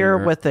lawyer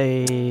with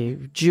a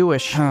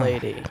Jewish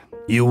lady.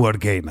 You were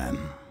gay man.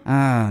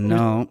 Ah,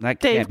 no, that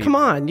Dave, can't be. come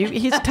on.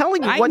 He's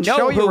telling you I what know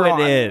show you who were it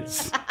on.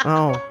 is.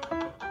 Oh.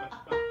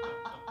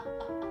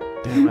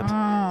 Damn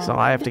it. So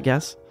I have to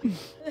guess?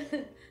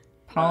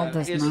 Paul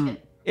does not.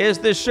 Is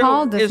the show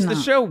Paul does is the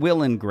not. show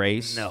Will and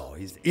Grace? No,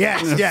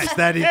 yes,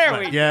 that is. There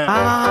we go. Yeah.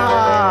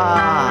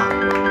 Ah.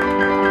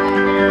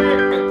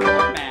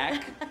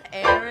 McCormack.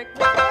 Eric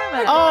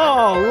McCormack.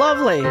 Oh,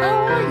 lovely.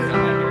 Here's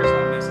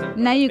something.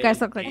 Now you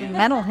guys look like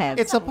metalheads.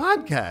 It's a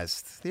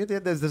podcast.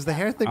 There's the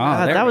hair thing.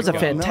 Oh, there that we was a go.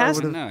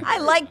 fantastic. I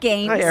like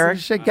games. Hi, Eric.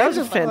 That was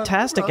a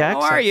fantastic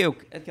accent. How are you?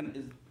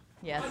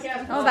 Yes.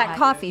 Oh, that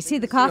coffee. See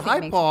the coffee. Hi,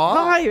 makes- Paul.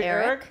 Hi,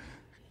 Eric.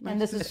 And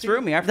this is It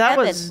threw me. That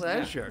was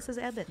Pleasure. This is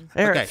Eben.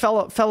 Eric,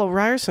 Okay. fellow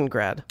Ryerson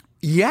grad,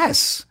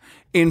 Yes.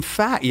 In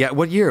fact, yeah.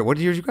 What year? What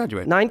year did you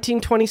graduate?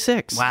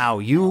 1926. Wow,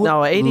 you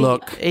No, 80,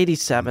 look.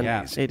 87.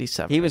 Yeah.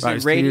 87. He was Right, in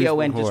it's 2 years radio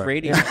and before. just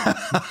radio.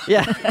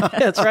 Yeah,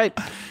 that's right.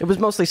 It was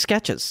mostly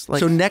sketches. Like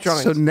So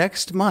drawings.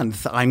 next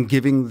month, I'm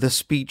giving the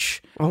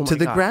speech Oh to my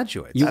the God.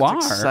 graduates. You are.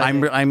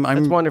 exciting. I'm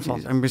That's wonderful.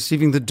 I'm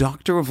receiving the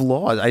Doctor of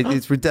Laws.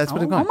 That's what it's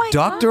called. my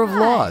Doctor of God.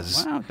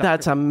 Laws, Wow,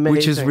 That's amazing.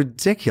 which is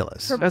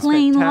ridiculous. For That's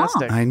plain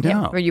fantastic. law. I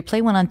know. Or you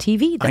play one on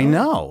TV. Though. I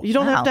know. You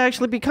don't have Wow. to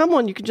actually become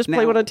one. You can just play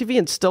Now- one on TV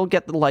and still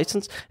get the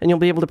license, and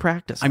you'll be able to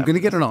practice. I'm going to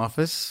get an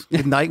office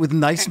with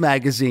nice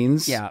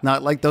magazines. Yeah.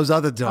 Not like those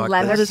other doctors.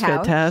 leather That is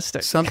couch.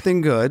 fantastic. Something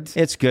good.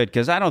 It's good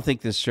because I don't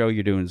think this show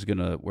you're doing is going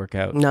to work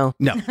out. No.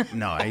 No.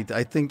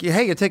 I think you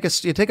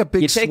take a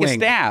big You take swing. a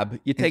stab.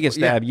 You take a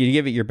stab. You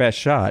give it your best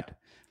shot.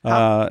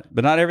 But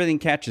not everything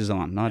catches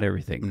on. Not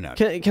everything. No.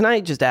 Can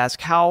I just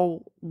ask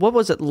what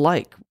was it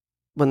like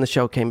when the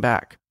show came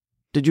back?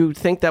 Did you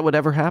think that would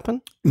ever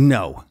happen?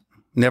 No.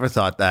 Never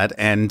thought that.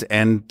 And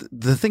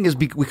the thing is,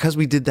 because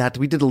we did that,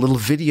 we did a little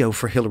video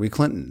for Hillary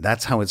Clinton.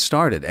 That's how it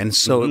started. And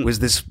so it was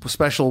this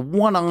special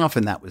one-off,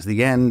 and that was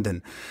the end.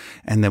 And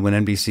then when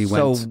NBC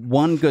So went...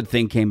 one good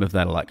thing came of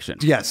that election.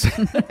 Yes.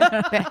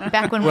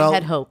 Back when we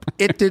had hope.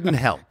 It didn't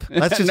help.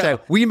 Let's just say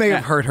we may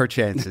have hurt her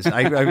chances.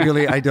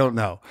 I don't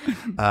know.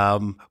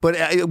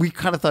 But we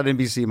kind of thought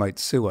NBC might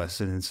sue us,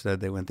 and instead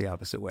they went the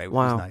opposite way, which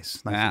Wow. was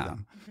nice. Nice Wow. of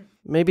them.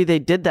 Maybe they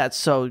did that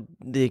so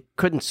they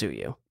couldn't sue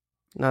you.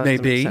 No, that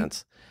doesn't Maybe. make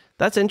sense.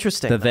 That's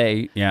interesting.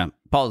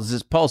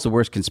 Paul's the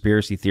worst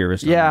conspiracy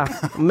theorist. Yeah,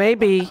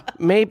 maybe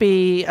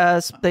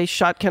they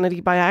shot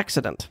Kennedy by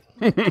accident.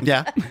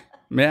 Yeah.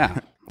 Yeah.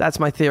 That's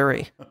my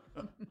theory.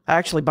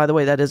 Actually, by the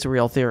way, that is a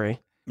real theory.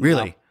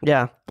 Really?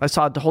 Yeah, I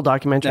saw the whole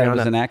documentary That on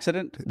was it. an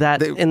accident.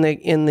 That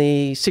in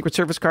the Secret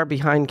Service car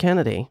behind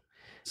Kennedy,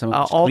 Someone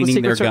was all the cleaning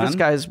Secret their Service gun?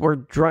 guys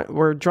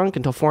were drunk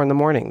until 4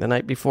 a.m. the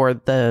night before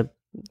the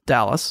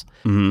Dallas,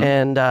 Mm-hmm.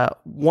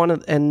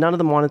 and none of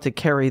them wanted to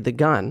carry the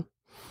gun,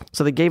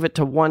 so they gave it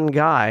to one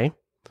guy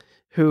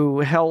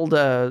who held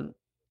a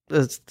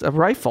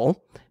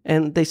rifle,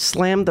 and they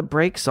slammed the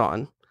brakes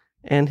on,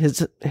 and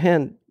his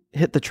hand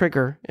hit the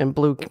trigger and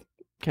blew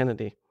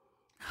Kennedy.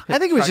 I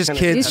think it was just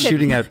kids You said-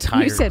 shooting out you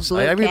tires. said Blue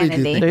I really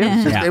do Kennedy. think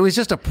it was, Yeah. it was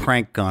just a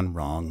prank gone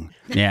wrong.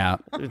 Yeah.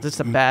 Just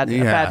a bad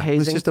Yeah, bad it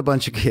was hazing. just a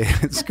bunch of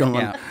kids going.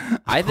 Yeah.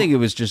 I think it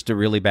was just a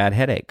really bad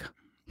headache.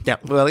 Yeah,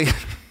 well,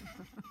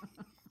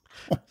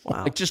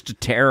 Wow. Like just a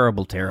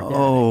terrible, terrible.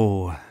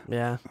 oh.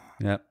 Yeah,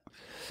 Yep.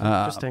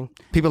 interesting.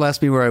 People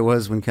ask me where I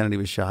was when Kennedy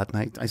was shot,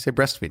 and I say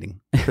breastfeeding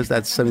because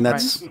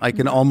I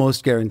can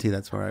almost guarantee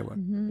that's where I was.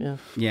 Yeah.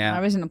 Yeah.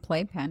 I was in a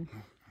playpen.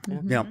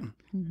 Yeah.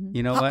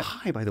 You know what?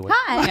 Hi, by the way.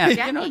 Hi, Yeah,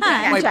 Jackie. you know,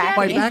 Hi, My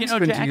Jackie. back's been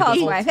to you the Paul's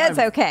whole wife. time.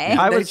 That's okay.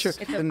 I The was-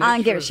 nature- the I don't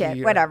nature give a of shit.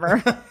 the, Whatever.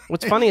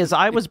 What's funny is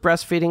I was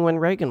breastfeeding when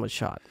Reagan was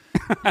shot.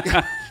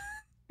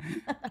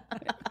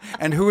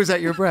 And who was at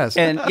your breast?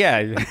 And yeah,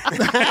 I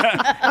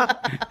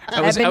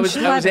was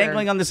Schletter.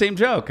 angling on the same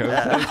joke.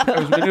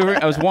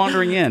 I was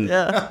wandering in.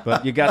 Yeah.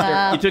 But you got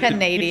there. You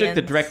took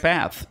the direct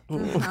path.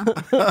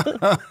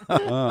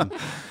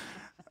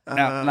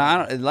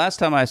 Now, last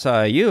time I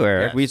saw you,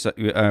 Eric, we saw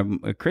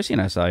Chrissy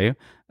and I saw you.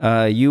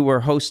 You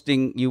were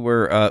hosting. You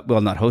were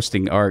not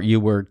hosting. Or you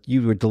were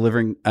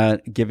delivering,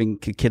 giving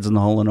Kids in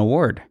the Hole an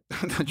award.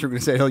 I thought you were going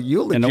to say a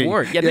eulogy. An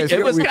award. Yeah,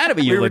 it was kind of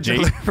a eulogy. We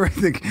were delivering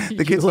the Kids in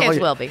the Hole. Kids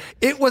will be.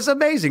 It was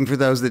amazing for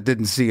those that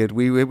didn't see it.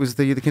 It was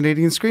the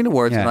Canadian Screen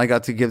Awards, Yeah. and I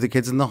got to give the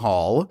Kids in the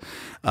Hall,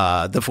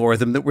 the 4 of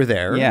them that were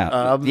there,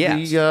 Yeah.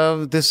 Yes.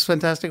 this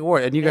fantastic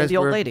award. And you guys the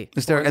old were lady.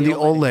 there, and the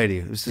old lady.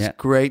 It was this Yeah.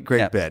 great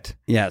Yeah. bit.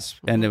 Yes,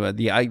 and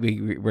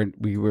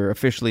we were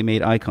officially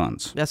made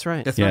icons. That's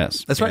right. That's Yes.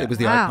 right. That's right. Yeah. It was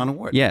the Wow. Icon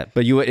Award. Yeah,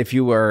 but if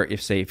you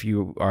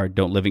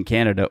don't live in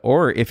Canada,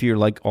 or if you're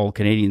like all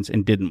Canadians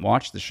and didn't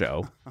watch the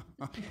show,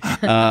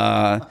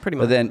 Pretty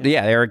much. But then,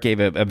 Eric gave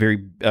a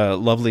very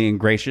lovely and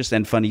gracious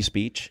and funny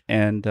speech.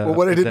 And Well,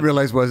 what I didn't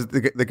realize was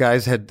the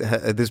guys had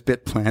this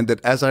bit planned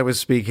that as I was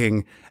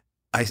speaking,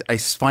 I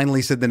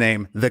finally said the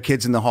name, The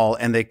Kids in the Hall,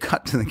 and they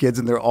cut to the kids,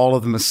 and they're all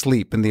of them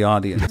asleep in the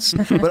audience.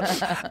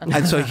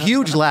 And so a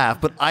huge laugh,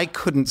 but I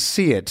couldn't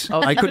see it.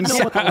 I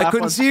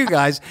couldn't see you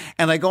guys.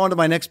 And I go on to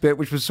my next bit,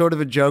 which was sort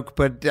of a joke,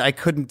 but I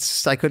couldn't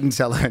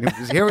tell anyone.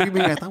 Here what do you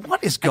mean? I thought,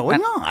 what is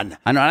going on?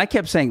 I know, and I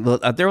kept saying,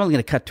 look, they're only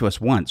going to cut to us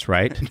once,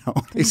 right? No,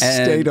 they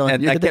stayed on.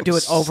 And you. I Did they kept- do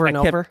it over and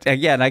I kept- over?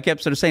 Yeah, and I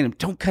kept sort of saying,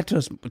 don't cut to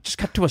us, just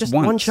cut to us Just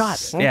once. one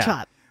shot. One Yeah.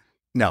 shot.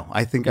 No,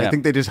 I think Yeah.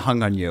 they just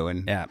hung on you,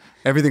 and Yeah.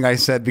 everything I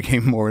said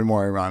became more and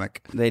more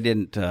ironic. They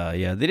didn't.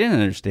 They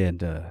didn't understand.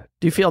 Do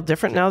you feel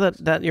different now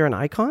that you're an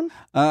icon?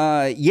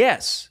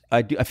 Yes,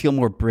 I do. I feel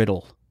more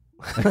brittle.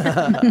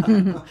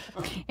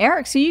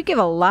 Eric, so you give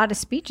a lot of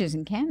speeches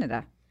in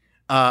Canada.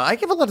 I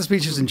give a lot of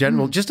speeches in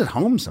general, just at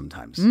home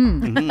sometimes.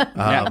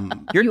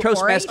 You're You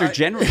Toastmaster orate?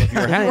 General of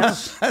your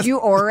house. Do you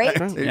orate?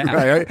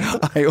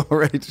 I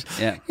orate.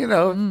 Yeah. You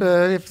know,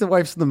 if the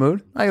wife's in the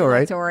mood, I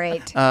orate. It's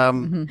orate.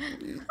 Um,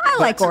 I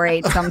like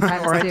orate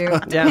sometimes too.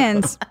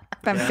 Depends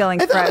if I'm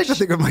feeling I like fresh. to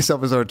think of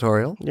myself as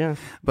oratorial. Yeah.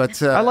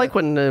 But I like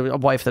when a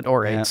wife that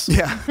orates.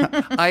 Yeah,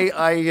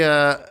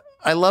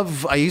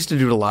 I used to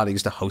do it a lot. I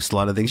used to host a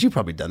lot of things. You've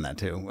probably done that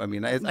too. I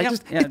mean,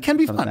 it can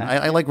be some of fun.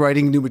 that. I like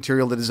writing new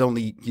material that is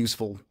only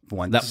useful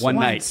once. That one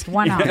night.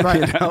 One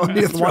off.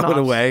 You throw it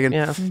away and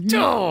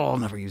Yeah. I'll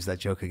never use that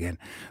joke again.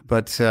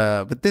 But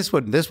this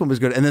one was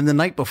good. And then the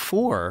night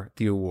before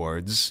the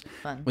awards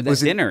With that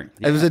dinner.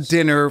 It was a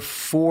dinner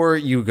for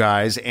you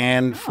guys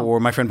and for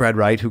my friend Brad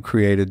Wright, who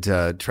created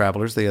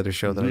Travelers, the other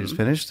show that I just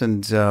finished,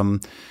 and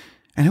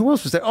who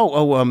else was there?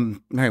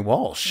 Mary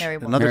Walsh, Mary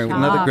Walsh. another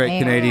Walsh. great Mary.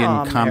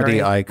 Canadian comedy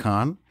Mary.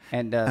 icon.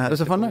 And It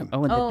was a fun night.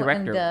 Oh, and the Oh,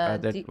 director,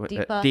 and,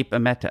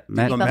 Deepa Mehta.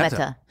 Deepa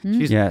Mehta.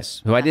 She's-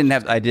 Yes, who I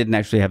didn't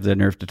actually have the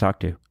nerve to talk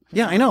to.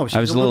 Yeah, I know. She's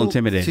I was a little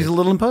intimidated. She's a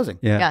little imposing.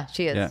 Yeah,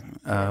 she is. Yeah.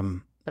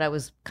 But I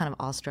was kind of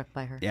awestruck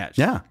by her. Yeah.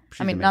 Yeah.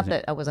 I mean, not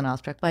that I wasn't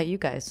awestruck by you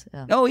guys.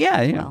 Oh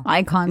yeah. Yeah. Well,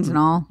 Icons and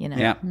all. you know.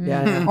 Yeah.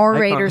 Yeah.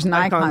 Orators and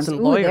icons. and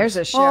Ooh, lawyers. there's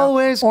a show.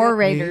 Always get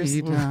Orators.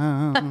 me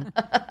down.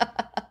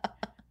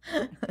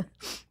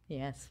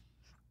 Yes.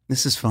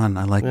 This is fun.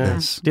 I like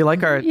this. Do you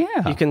like our?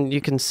 Yeah.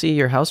 You can see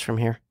your house from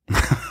here.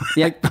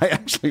 Yeah, I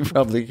actually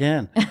probably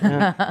can.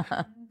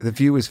 The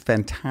view is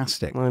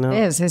fantastic. I know. It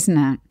is, isn't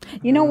it?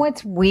 You know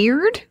what's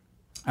weird?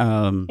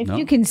 If No.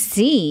 you can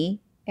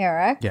see,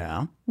 Eric,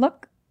 Yeah.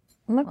 look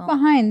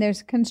behind.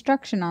 There's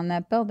construction on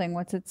that building.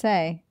 What's it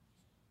say?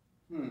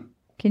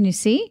 Can you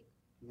see?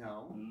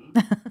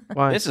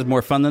 Why? This is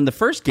more fun than the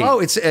first game. Oh,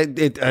 it's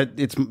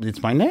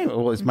my name.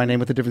 Well, it's my name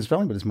with a different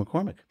spelling, but it's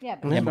McCormack. Yeah,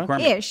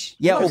 McCormack. ish.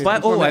 Yeah.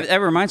 That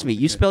reminds me.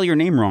 You spell your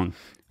name wrong.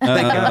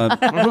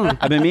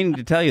 I've been meaning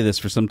to tell you this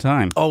for some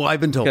time. Oh,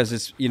 I've been told. Because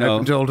it's, I've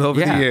been told over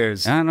yeah, the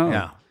years. I know.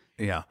 Yeah.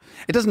 Yeah.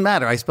 It doesn't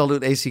matter. I spelled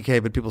it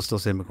ACK, but people still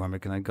say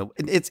McCormack, and I go,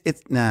 it's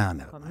no.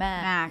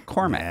 Mac.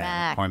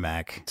 Cormac.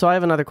 McCormack. So I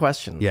have another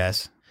question.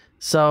 Yes.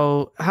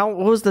 So what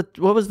was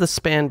the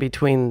span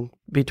between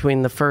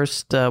the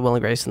first Will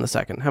and Grace and the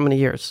second? How many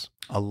years?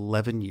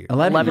 11 years.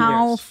 11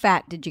 How years.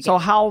 fat did you get? So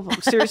how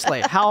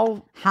seriously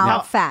how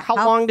fat? How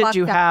long did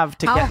you fucked up? have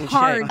to How get in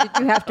hard shape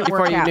did you have to before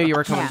work you out? knew you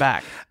were coming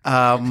Yeah. back?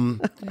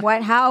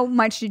 What? How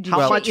much did you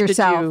How shit much did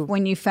yourself you-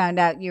 when you found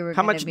out you were?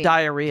 How gonna much be,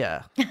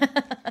 diarrhea?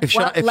 If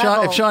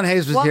level- Sean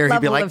Hayes was what here, he'd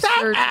be level like, of that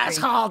surgery?"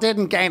 asshole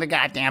didn't gain a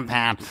goddamn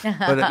pound.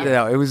 But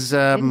it was,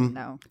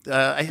 know.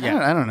 I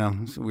don't know.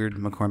 It's a weird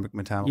McCormack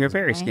metabolism. You're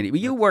very skinny.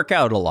 Well, you work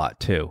out a lot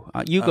too.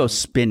 You go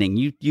spinning.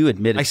 You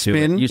admit it I to spin.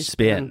 it. You You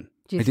spin.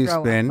 Do you I do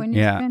throw spin. up when you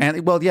Yeah. spin?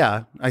 And well,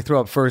 yeah, I throw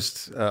up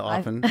first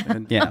often.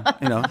 And, Yeah.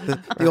 you know,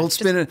 the old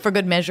spin. For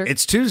good measure.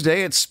 It's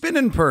Tuesday. It's spin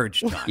and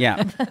purge time.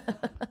 Yeah.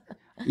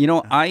 You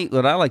know,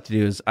 what I like to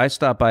do is I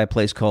stop by a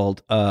place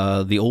called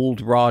the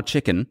Old Raw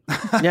Chicken,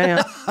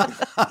 Yeah.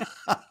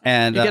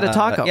 and You get a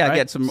taco, Yeah, right?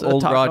 get some So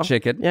old raw taco.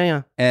 chicken.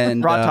 Yeah.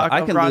 And Raw taco,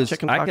 I can raw lose.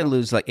 chicken I taco. can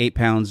lose like 8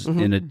 pounds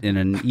in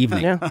an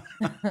evening. Yeah.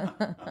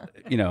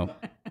 You know,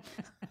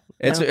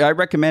 I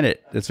recommend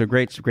it. It's a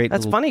great. That's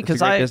little, funny it's a because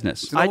great I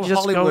business. I old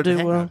just Hollywood go to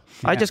hangout.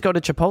 I just go to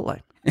Chipotle.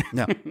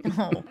 No.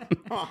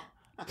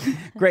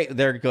 Great.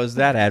 There goes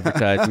that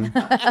advertising.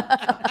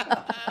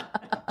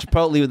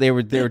 Chipotle, they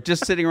were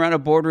just sitting around a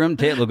boardroom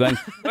table going,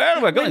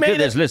 well, we're going through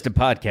this list of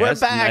podcasts. We're and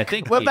back. I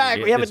think We're back.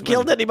 We this haven't one-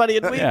 killed anybody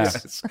in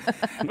weeks. Yeah.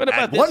 What about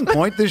At this? one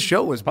point, this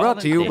show was brought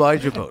to you by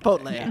Chipotle.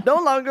 Chipotle. No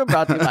longer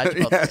brought to you by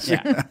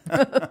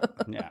Chipotle.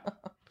 Yeah.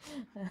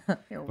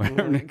 Your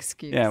weird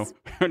excuse. Yeah.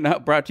 We're now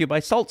brought to you by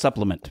Salt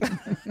Supplement.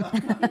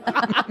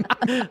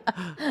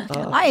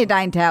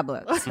 Iodine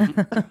tablets.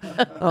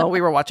 Oh, we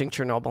were watching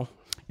Chernobyl.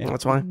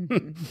 That's why.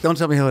 Don't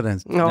tell me how it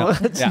ends. No,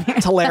 it's, Yeah.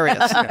 it's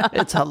hilarious.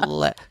 It's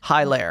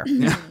high layer.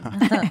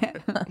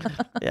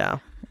 Yeah.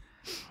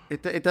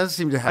 It does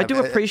seem to have. I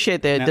do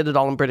appreciate they did it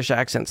all in British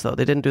accents, though.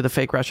 They didn't do the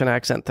fake Russian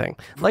accent thing,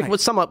 like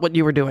with somewhat what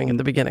you were doing in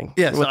the beginning.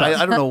 Yes, with I us.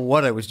 don't know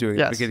what I was doing at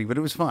Yes. the beginning, but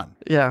it was fun.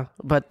 Yeah,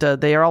 but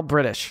they are all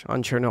British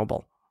on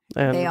Chernobyl,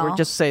 and They we all?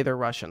 just say they're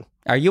Russian.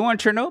 Are you on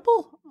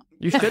Chernobyl?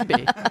 You should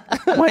be.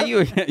 Why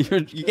you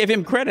gave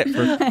him credit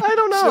for? I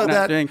don't know. So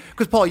not doing-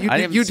 because Paul, I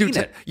haven't seen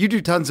it. you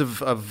do tons of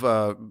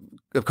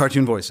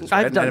cartoon voices.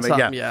 Right? I've done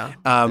Anime,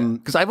 some,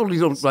 because I've only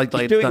done like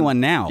He's doing done-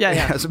 one now. Yeah,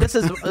 yeah. This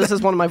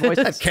is one of my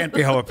voices. That can't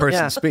be how a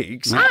person Yeah.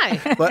 speaks.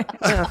 Hi. But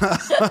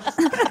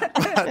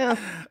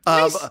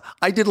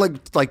I did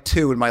like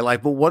two in my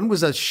life, but one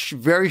was a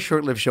very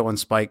short-lived show on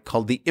Spike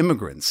called The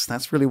Immigrants.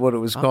 That's really what it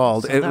was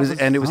called. so It that was, was-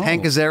 and it was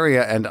Hank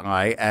Azaria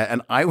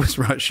and I was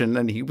Russian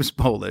and he was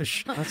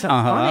Polish. That's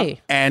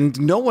funny. And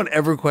no one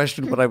ever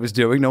questioned what I was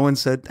doing. No one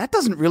said that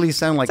doesn't really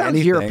sound like Sounds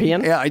anything.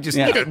 European. Yeah, I just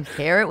I didn't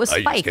care. It was I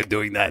just Spike. kept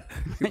doing that.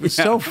 It was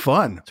so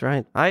fun. That's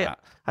right.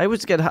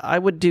 I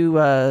would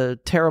do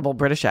terrible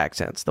British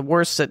accents. The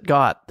worse it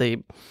got,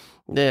 the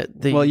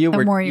Well, you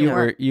The more were you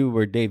were. you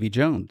were Davy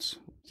Jones.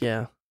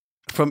 yeah.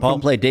 Paul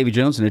played Davy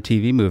Jones in a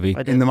TV movie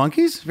in the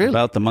Monkeys? Really?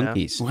 about the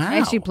monkeys. Wow. I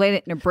actually played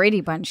it in a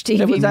Brady Bunch TV.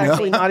 It was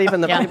actually not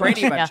even the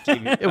Brady Bunch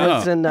TV. It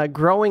was in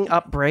Growing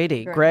Up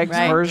Brady, Greg's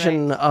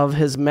version of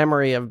his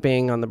memory of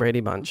being on the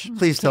Brady Bunch.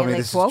 Please tell me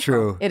Like this Cuoco. is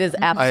true. It is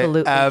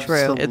absolutely true.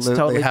 absolutely It's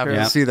totally have true.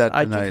 to see that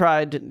I tonight.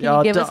 tried. Can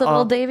you give us a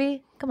little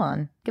Davy? Come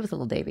on, give us a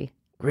little Davy.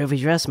 Groovy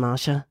dress,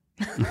 Masha.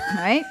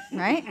 Right?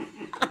 Right?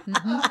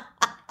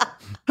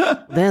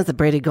 There's the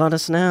Brady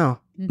goddess now.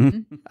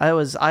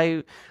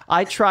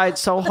 I tried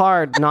so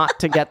hard not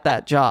to get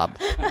that job.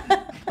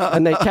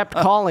 And they kept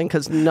calling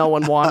because no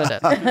one wanted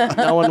it.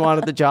 No one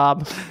wanted the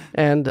job.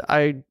 And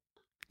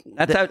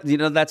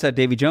That's how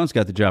Davy Jones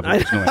got the job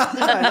originally.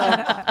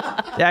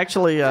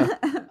 actually,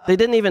 they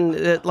didn't even,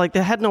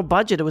 they had no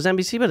budget. It was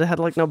NBC, but it had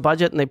no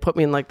budget. And they put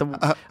me in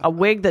a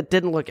wig that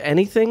didn't look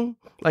anything.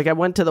 Like I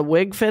went to the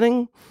wig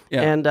fitting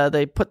and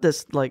they put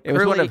this It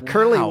was one of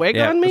curly wig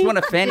on me. It was one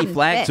of Fanny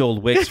Flagg's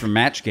old wigs from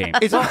Match Game.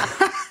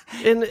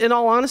 In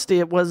all honesty,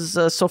 it was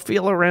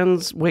Sophia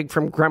Loren's wig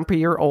from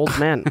Grumpier Old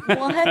Men.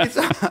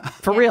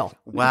 For real.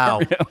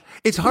 Wow.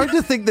 It's hard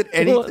to think that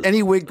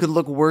any wig could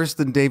look worse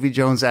than Davy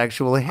Jones'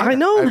 actual hair. I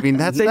know. I mean,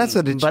 that's an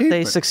achievement. But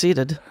they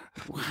succeeded.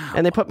 Wow.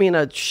 And they put me in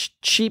a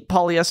cheap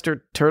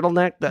polyester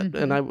turtleneck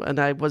and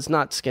I was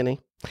not skinny.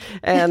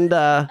 And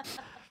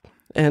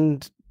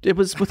it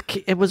was with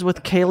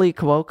Kaylee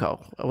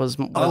Cuoco. It was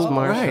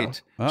Marsha.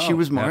 Right. Oh, she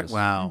was that was-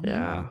 wow.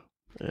 Yeah.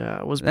 Yeah,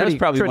 it was That was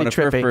probably pretty one of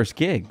her trippy. first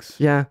gigs.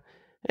 Yeah.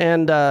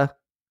 And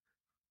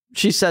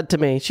she said to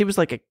me, she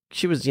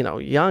was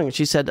young.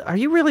 She said, "Are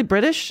you really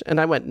British?" And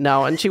I went,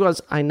 "No." And she goes,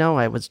 "I know,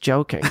 I was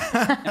joking."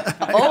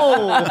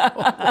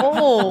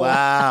 Oh,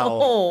 Wow.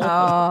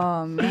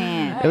 Oh,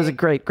 man. It was a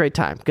great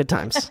time. Good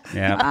times.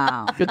 Yeah.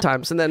 Wow. Good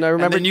times. And then I And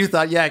remember then you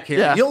thought, Kaylee,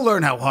 Yeah. you'll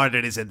learn how hard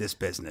it is in this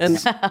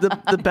business. and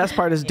the best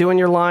part is doing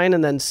your line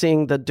and then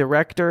seeing the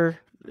director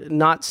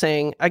not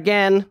saying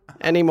again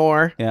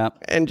anymore. Yeah.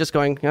 And just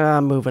going,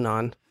 moving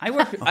on. I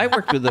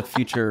worked with a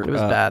future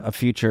was bad.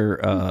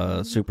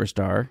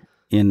 superstar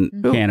in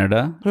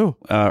Canada. Who?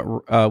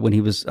 When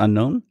he was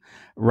unknown,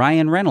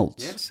 Ryan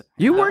Reynolds. Yes.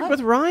 You worked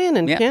with Ryan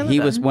in Yeah, Canada. he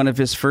was one of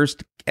his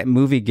first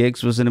movie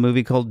gigs was in a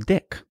movie called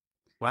Dick.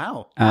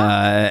 Wow.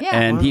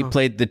 And he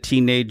played the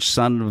teenage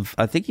son of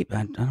I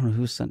don't know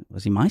whose son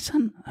was he. My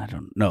son? I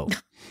don't know.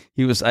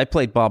 I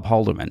played Bob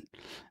Halderman.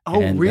 Oh,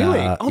 And, really?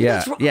 yeah,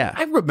 That's right. yeah.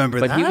 I remember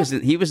But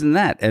that. he was in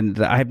that, and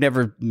I've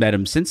never met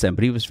him since then.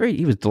 But he was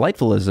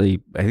delightful as I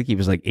think he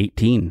was like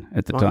 18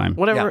 at the time.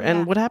 Whatever. Yeah.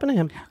 And what happened to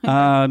him?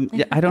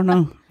 Yeah, I don't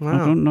know. I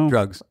don't know.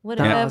 Drugs.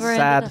 whatever.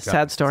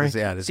 Sad story.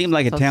 Yeah, it is. Seemed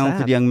like a So talented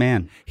sad. young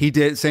man. He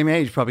did same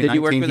age, probably. Did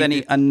you work 19. with He any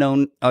did-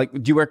 unknown?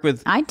 Did you work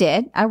with? I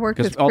did. I worked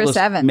 'Cause with all Chris those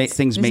Evans.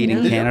 things Was made he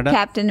in Canada?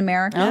 Captain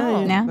America.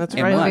 Yeah, that's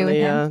And right. what? On Movie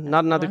with the, him.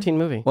 Not Another Teen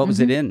Movie. What was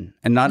it in?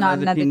 And not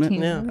another teen movie?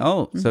 Yeah.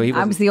 Oh, so he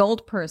was. I was the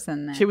old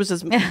person then. She was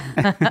his.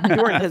 You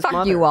weren't his Fuck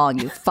mother. you all,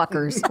 you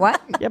fuckers.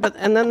 What? Yeah, but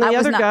and then the I was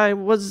other not- guy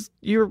was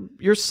your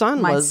son.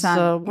 My was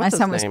son. what's My his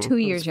son was name? 2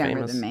 years Who's younger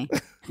famous. than me.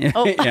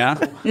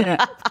 yeah.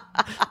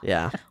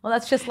 Yeah. Well,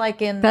 that's just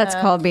like in That's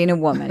called being a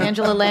woman.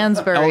 Angela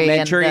Lansbury Oh, and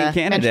Manchurian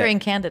Candidate. Manchurian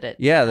Candidate.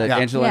 Yeah, Yeah.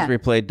 Angela Yeah. Lansbury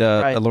played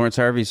Right. Lawrence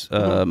Harvey's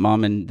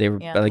mom, and they were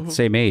like the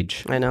same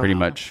age. I know. pretty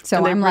much. So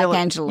And they I'm like really-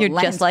 Angela You're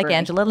just like Lansbury.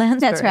 Angela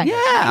Lansbury. That's right.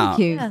 Yeah. Thank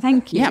you.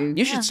 Thank you. Yeah,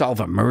 you should solve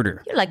a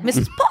murder. You're like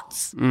Mrs.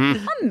 Potts. I'm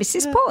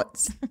Mrs.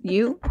 Potts.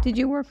 You? Did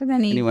you work with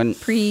Anyone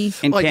pre?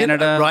 in Well, I did,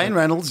 Canada? Ryan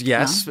Reynolds,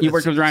 yes. You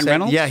worked with Ryan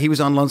Reynolds? Yeah, he was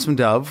on Lonesome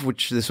Dove,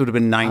 which this would have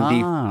been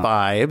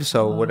 95,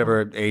 so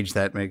whatever age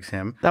that makes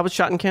him. That was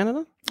shot in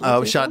Canada.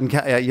 Shot in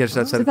yes,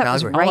 that's at that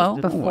was Calgary. right Oh,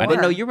 before. I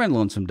didn't know you were in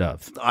Lonesome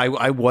Dove.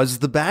 I was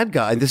the bad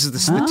guy. This is the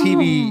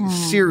TV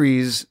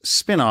series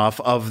spin-off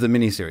of the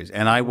miniseries,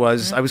 and I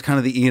was kind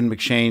of the Ian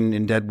McShane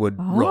in Deadwood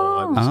role.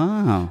 I was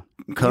Oh,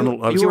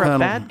 Colonel. I was you were a Colonel-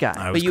 bad guy.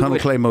 I was you Colonel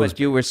Clay Mosby. but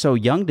you were so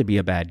young to be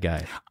a bad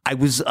guy. I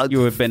was.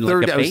 You have been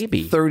like a I was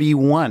baby.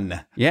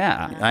 31.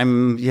 Yeah,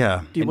 I'm.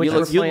 Yeah. and When you you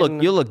look, were you look,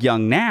 playing- you look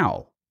young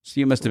now. So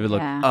you must have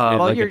looked Yeah. Well,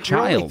 like you're a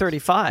child. only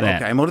 35. then.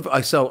 Okay, I'm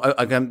motivated. So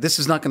again, this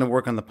is not going to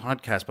work on the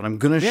podcast, but I'm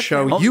going to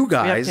show you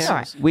guys.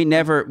 cameras. We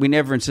never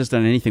insist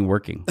on anything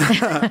working.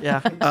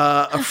 Yeah.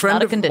 A friend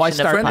Not a of condition Why of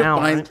start friend of now,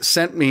 mine right?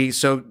 sent me.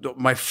 So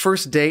my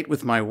first date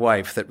with my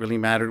wife that really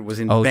mattered was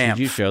in Oh, Banff.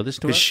 did you show this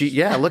to us?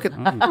 Because look at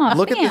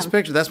look at this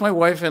picture. That's my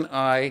wife and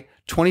I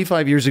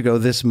 25 years ago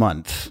this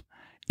month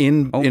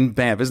in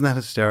Banff. Isn't that Oh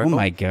hysterical?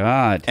 my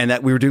god! And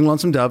that we were doing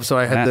Lonesome Dove, so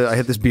I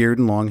had this beard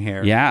and long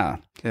hair. Yeah,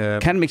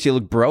 kind of makes you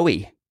look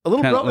broy. a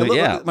little Kinda- bro.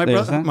 yeah, My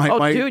there's brother. that. Oh,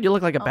 My dude, you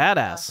look like a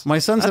badass. my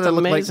son said That's I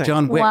look like amazing.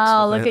 John Wick.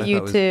 Wow, so look I at you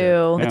thought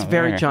it was two. It's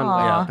very John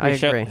Aw. Wick. I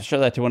agree. Show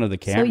that to one of the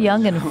So cameras.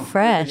 young and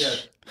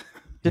fresh.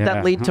 Did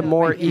that lead to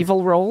more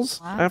evil roles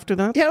after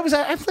that? Yeah,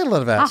 I played a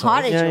lot of How assholes.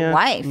 hot is Yeah, your yeah.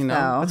 wife, You know,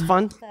 though? That's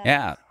fun.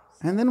 Yeah.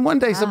 And then one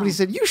day somebody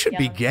said, "You should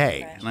be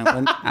gay." And I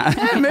went,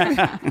 "Yeah,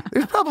 maybe.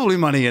 There's probably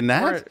money in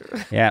that."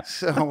 Yeah.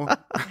 So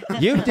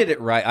You did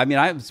it right. I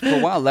mean, for a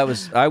while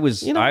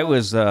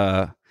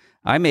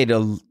I made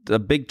a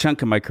big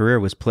chunk of my career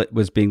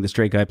was being the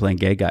straight guy playing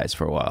gay guys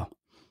for a while.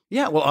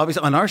 Yeah, well,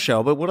 obviously on our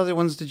show, but what other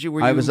ones did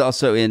you? I was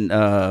also in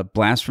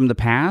Blast from the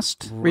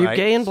Past. Were you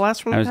gay in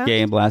Blast from the I was Past?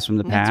 gay in Blast from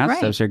the That's Past.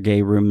 right. That was her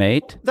gay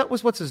roommate. That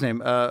was what's his name?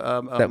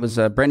 That was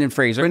Brendan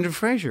Fraser. Brendan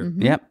Fraser.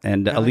 Yep,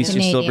 and Alicia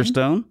Canadian.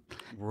 Silverstone.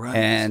 Right.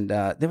 And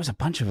there was a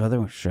bunch of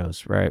other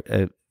shows, right?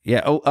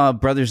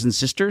 Brothers and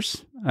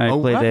Sisters. I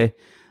Oh, played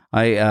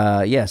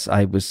right. yes,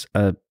 I was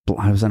I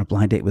was on a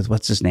blind date with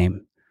what's his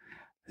name,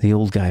 the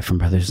old guy from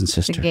Brothers and The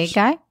Sisters, gay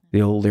guy?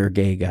 the older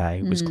gay guy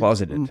who was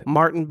closeted.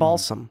 Martin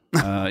Balsam.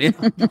 Yeah.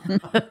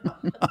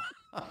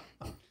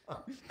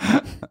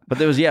 But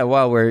there was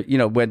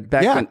when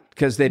back Yeah. when,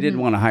 because they didn't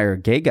want to hire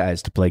gay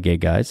guys to play gay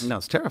guys. No,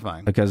 it's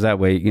terrifying. Because that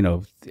way,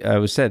 I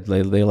was said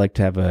they like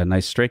to have a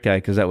nice straight guy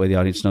because that way the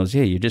audience knows,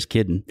 yeah, you're just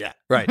kidding. Yeah,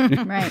 right.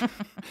 Right.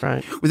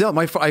 Right. Well,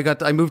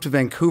 I moved to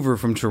Vancouver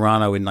from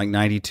Toronto in like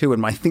 '92,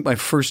 and I think my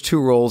first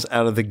 2 roles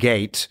out of the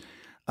gate.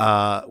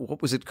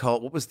 What was it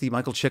called? What was the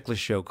Michael Chiklis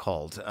show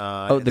called?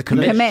 The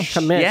Commish.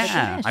 Commish.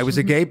 Yeah. I was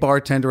a gay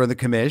bartender on the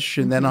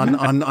Commish, and then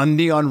on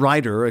Neon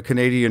Rider, a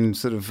Canadian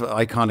sort of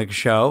iconic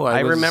show.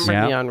 I remember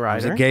yeah. Neon I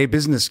was Rider. a gay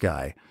business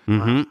guy.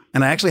 Mm-hmm.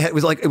 And I actually it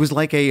was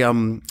like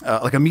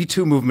a Me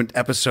Too movement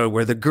episode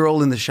where the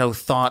girl in the show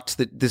thought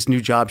that this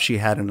new job she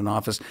had in an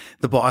office,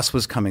 the boss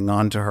was coming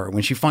on to her.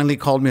 When she finally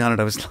called me on it,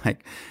 I was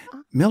like,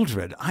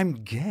 Mildred, I'm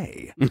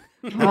gay.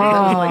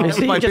 That was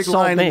See, my you just big sold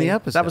line me. in the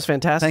episode. That was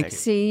fantastic. Thank you.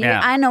 See,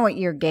 Yeah. I know what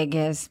your gig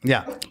is.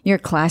 Yeah. You're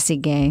classy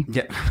gay.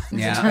 Yeah.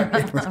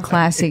 Yeah.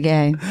 Classy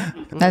gay.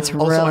 That's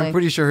Also, really. I'm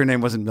pretty sure her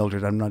name wasn't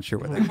Mildred. I'm not sure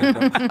what that came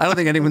from. I don't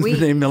think anyone's been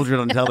named Mildred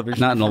on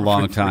television. Not in a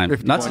long time.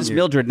 51 Not since years.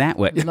 Mildred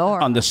Natwit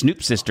Lord. on the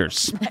Snoop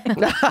Sisters.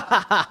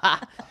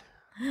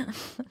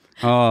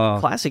 Oh,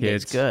 Classy gay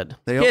is kids. good.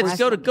 They Kids,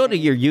 always- go to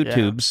your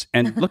YouTubes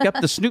and look up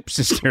the Snoop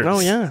Sisters. Oh,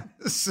 yeah.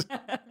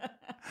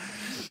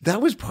 That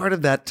was part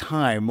of that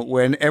time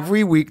when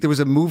every week there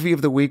was a movie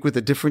of the week with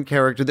a different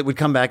character that would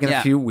come back in a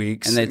Yeah. few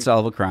weeks. And they'd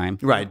solve a crime.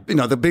 Right.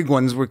 The big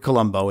ones were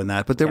Columbo and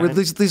that, but there were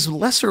these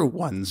lesser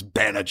ones.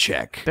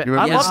 Banachek. You remember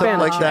I love stuff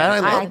like Banachek. that? I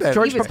love that.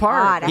 George he was Papard.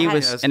 hot. I He had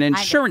was to- an I had to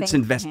insurance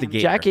think of him.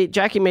 investigator.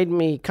 Jackie made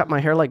me cut my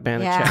hair like Banachek.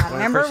 Yeah, when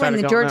I remember first when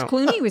started the going George out.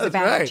 Clooney was a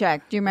That's right.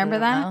 Banachek? Do you remember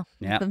that?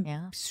 Yeah.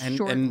 Yeah.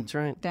 Short and That's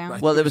right. down.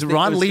 Well, there was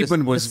Ron it was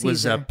Liebman just-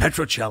 was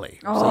Petrocelli.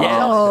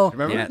 Oh,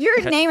 Remember? Yeah.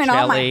 you're naming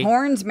all my Petrocelli.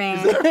 horns,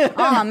 man.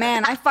 Oh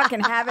man, I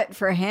fucking have it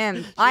for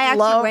him. I actually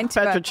love went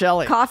to a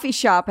Petrocelli. coffee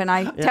shop and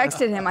I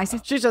texted him. I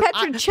said, She says,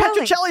 Petrocelli.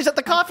 Petrocelli's at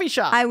the coffee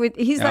shop. I would.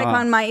 He's like Oh.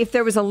 on my. If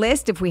there was a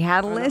list, if we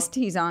had a list,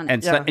 he's on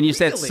it. And, and you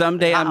said,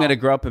 someday I'm going to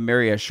grow up and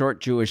marry a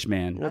short Jewish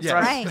man. That's Yes.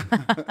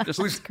 right. Right.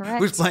 Who's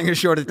Correct. playing a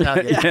short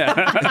Italian?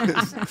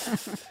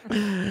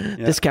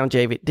 Discount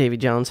Davy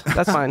Jones.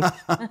 That's fine.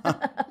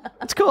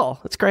 It's cool.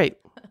 It's great.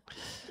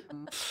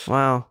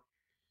 Wow.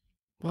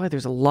 Boy,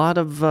 there's a lot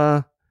of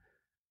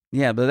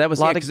Yeah, but that was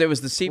Lot because of- there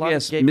was the lot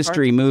of CBS gay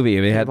mystery parts. movie.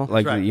 We had Cable.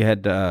 like Right. you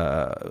had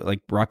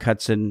like Rock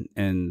Hudson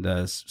and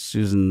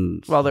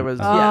Susan. well, there was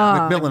Oh,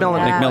 yeah, McMillan.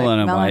 yeah, McMillan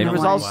and wife. There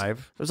was and also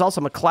wife. there was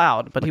also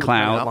McLeod, but he was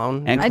McLeod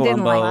alone. and I didn't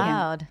Columbo. like him.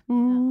 Loud.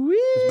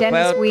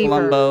 Dennis McLeod, Weaver.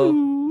 Columbo,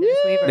 Dennis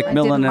Weaver. I didn't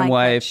McMillan and like that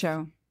wife.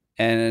 show.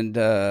 and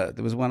there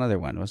was one other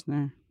one, wasn't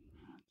there?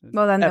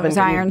 Well, then there Evan, was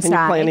can you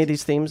Ironside. play any of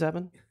these themes,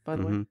 Evan? By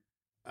the way, Mhm.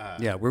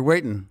 Yeah, we're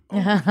waiting.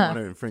 Want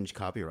to infringe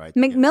copyright?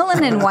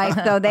 McMillan and wife,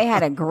 though, they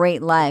had a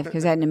great life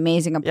because they had an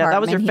amazing apartment. Yeah,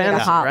 that was your He had a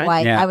fantasy, hot right?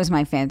 wife. Yeah. That was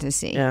my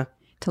fantasy. yeah.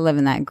 To live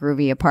in that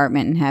groovy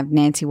apartment and have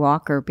Nancy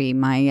Walker be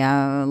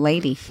my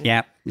lady.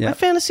 Yeah, My yeah,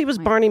 fantasy was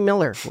Barney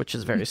Miller, which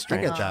is very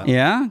strange. Get that.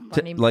 yeah.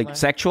 Barney Like Miller.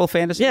 sexual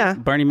fantasy. Yeah.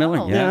 Barney Miller.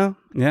 Oh. Yeah,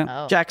 yeah.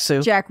 Oh. Jack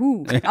Sue. Jack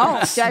Woo.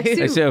 Oh, Jack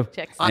Sue. So,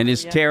 Checks. and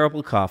his Yeah.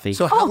 terrible coffee.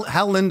 So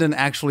Hal Linden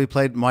actually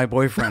played my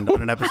boyfriend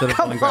on an episode of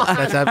Fooling Ground.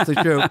 That's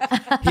absolutely true.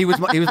 He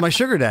was my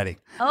sugar daddy.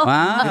 wow,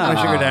 My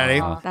sugar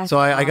daddy. That's So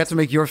I got to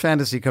make your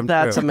fantasy come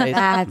That's true. amazing.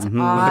 That's I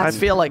awesome.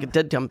 feel like it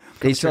did come.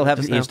 You still have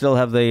just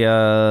now.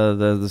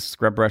 the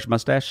scrub brush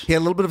mustache. He had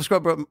a little bit of a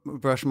scrub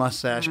brush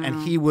mustache,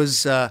 and he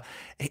was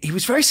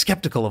very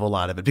skeptical of a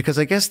lot of it because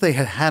I guess they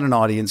had an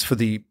audience for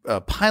the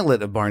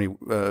pilot of Barney.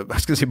 I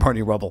was going to say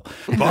Barney Rubble.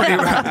 Barney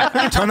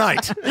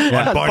tonight.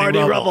 on Barney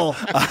Rubble.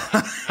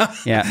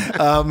 Yeah,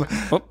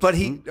 But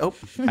he. Oh,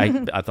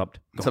 I thought.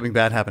 something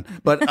bad happened.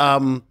 But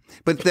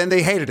then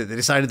they hated it. They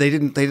decided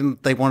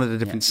they wanted a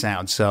different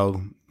sound.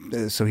 So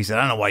he said,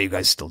 I don't know why you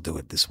guys still do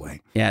it this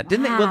way. Yeah,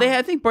 didn't they? Well, they had,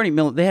 I think Barney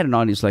Miller. They had an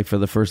audience like for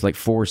the first like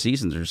 4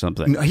 seasons or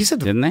something. No, he said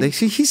Didn't they?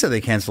 He said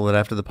they canceled it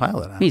after the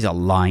pilot. He's a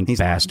lying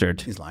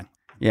bastard. He's lying.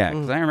 Yeah,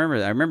 because I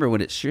remember when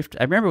it shifted.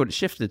 I remember when it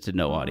shifted to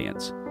no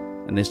audience,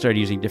 and they started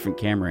using different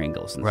camera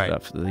angles and Right.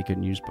 stuff that they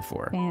couldn't use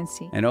before.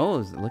 Fancy. And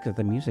look at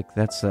the music.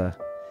 That's look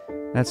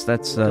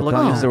telling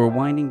at us that we're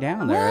winding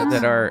down there.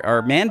 That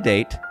our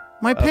mandate.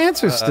 My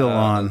pants are still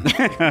on.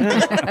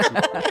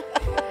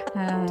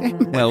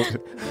 Well,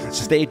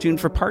 stay tuned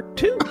for part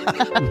 2. Not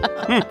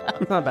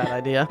a bad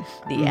idea.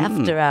 The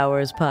After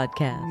Hours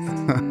podcast.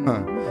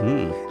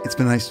 It's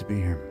been nice to be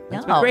here.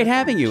 It's been great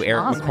having you,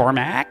 Eric Awesome.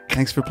 McCormack.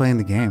 Thanks for playing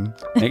the game.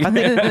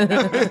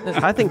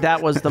 I think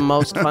that was the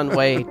most fun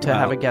way to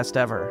have a guest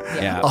ever.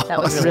 Yeah.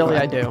 That was Really,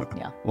 I do.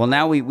 Yeah. Well,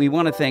 now we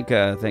want to thank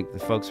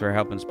the folks for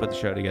helping us put the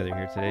show together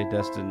here today.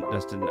 Dustin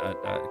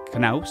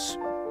Knaus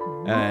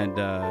and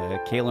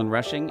Kaylin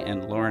Rushing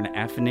and Lauren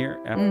Affinier.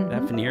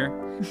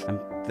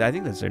 I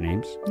think that's their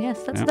names.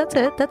 Yes, that's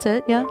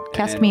it. Yeah,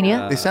 Cast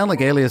Media. They sound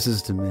like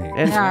aliases to me.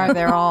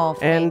 They're all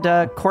fake. And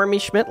Cormy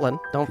Schmitlin.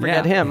 Don't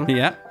forget him.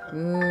 Yeah.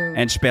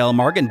 And Spale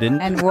Margenden.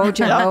 And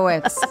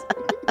Wojciechowicz.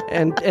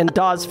 And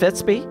Dawes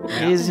Fitzby.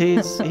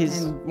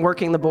 He's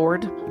working the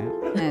board.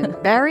 And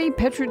Barry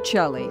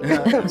Petruccelli.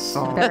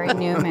 Barry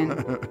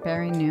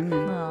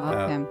Newman.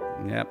 Love him.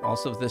 Yeah.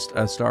 Also this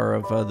star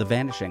of The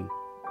Vanishing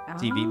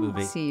TV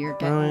movie. See, you're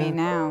getting me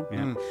now.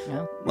 Yeah.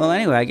 Yeah. Well,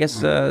 anyway, I guess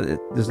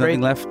there's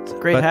nothing left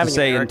great but to having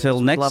say you, Eric.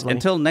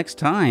 until next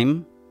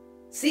time.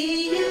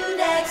 See you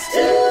next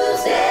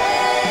Tuesday.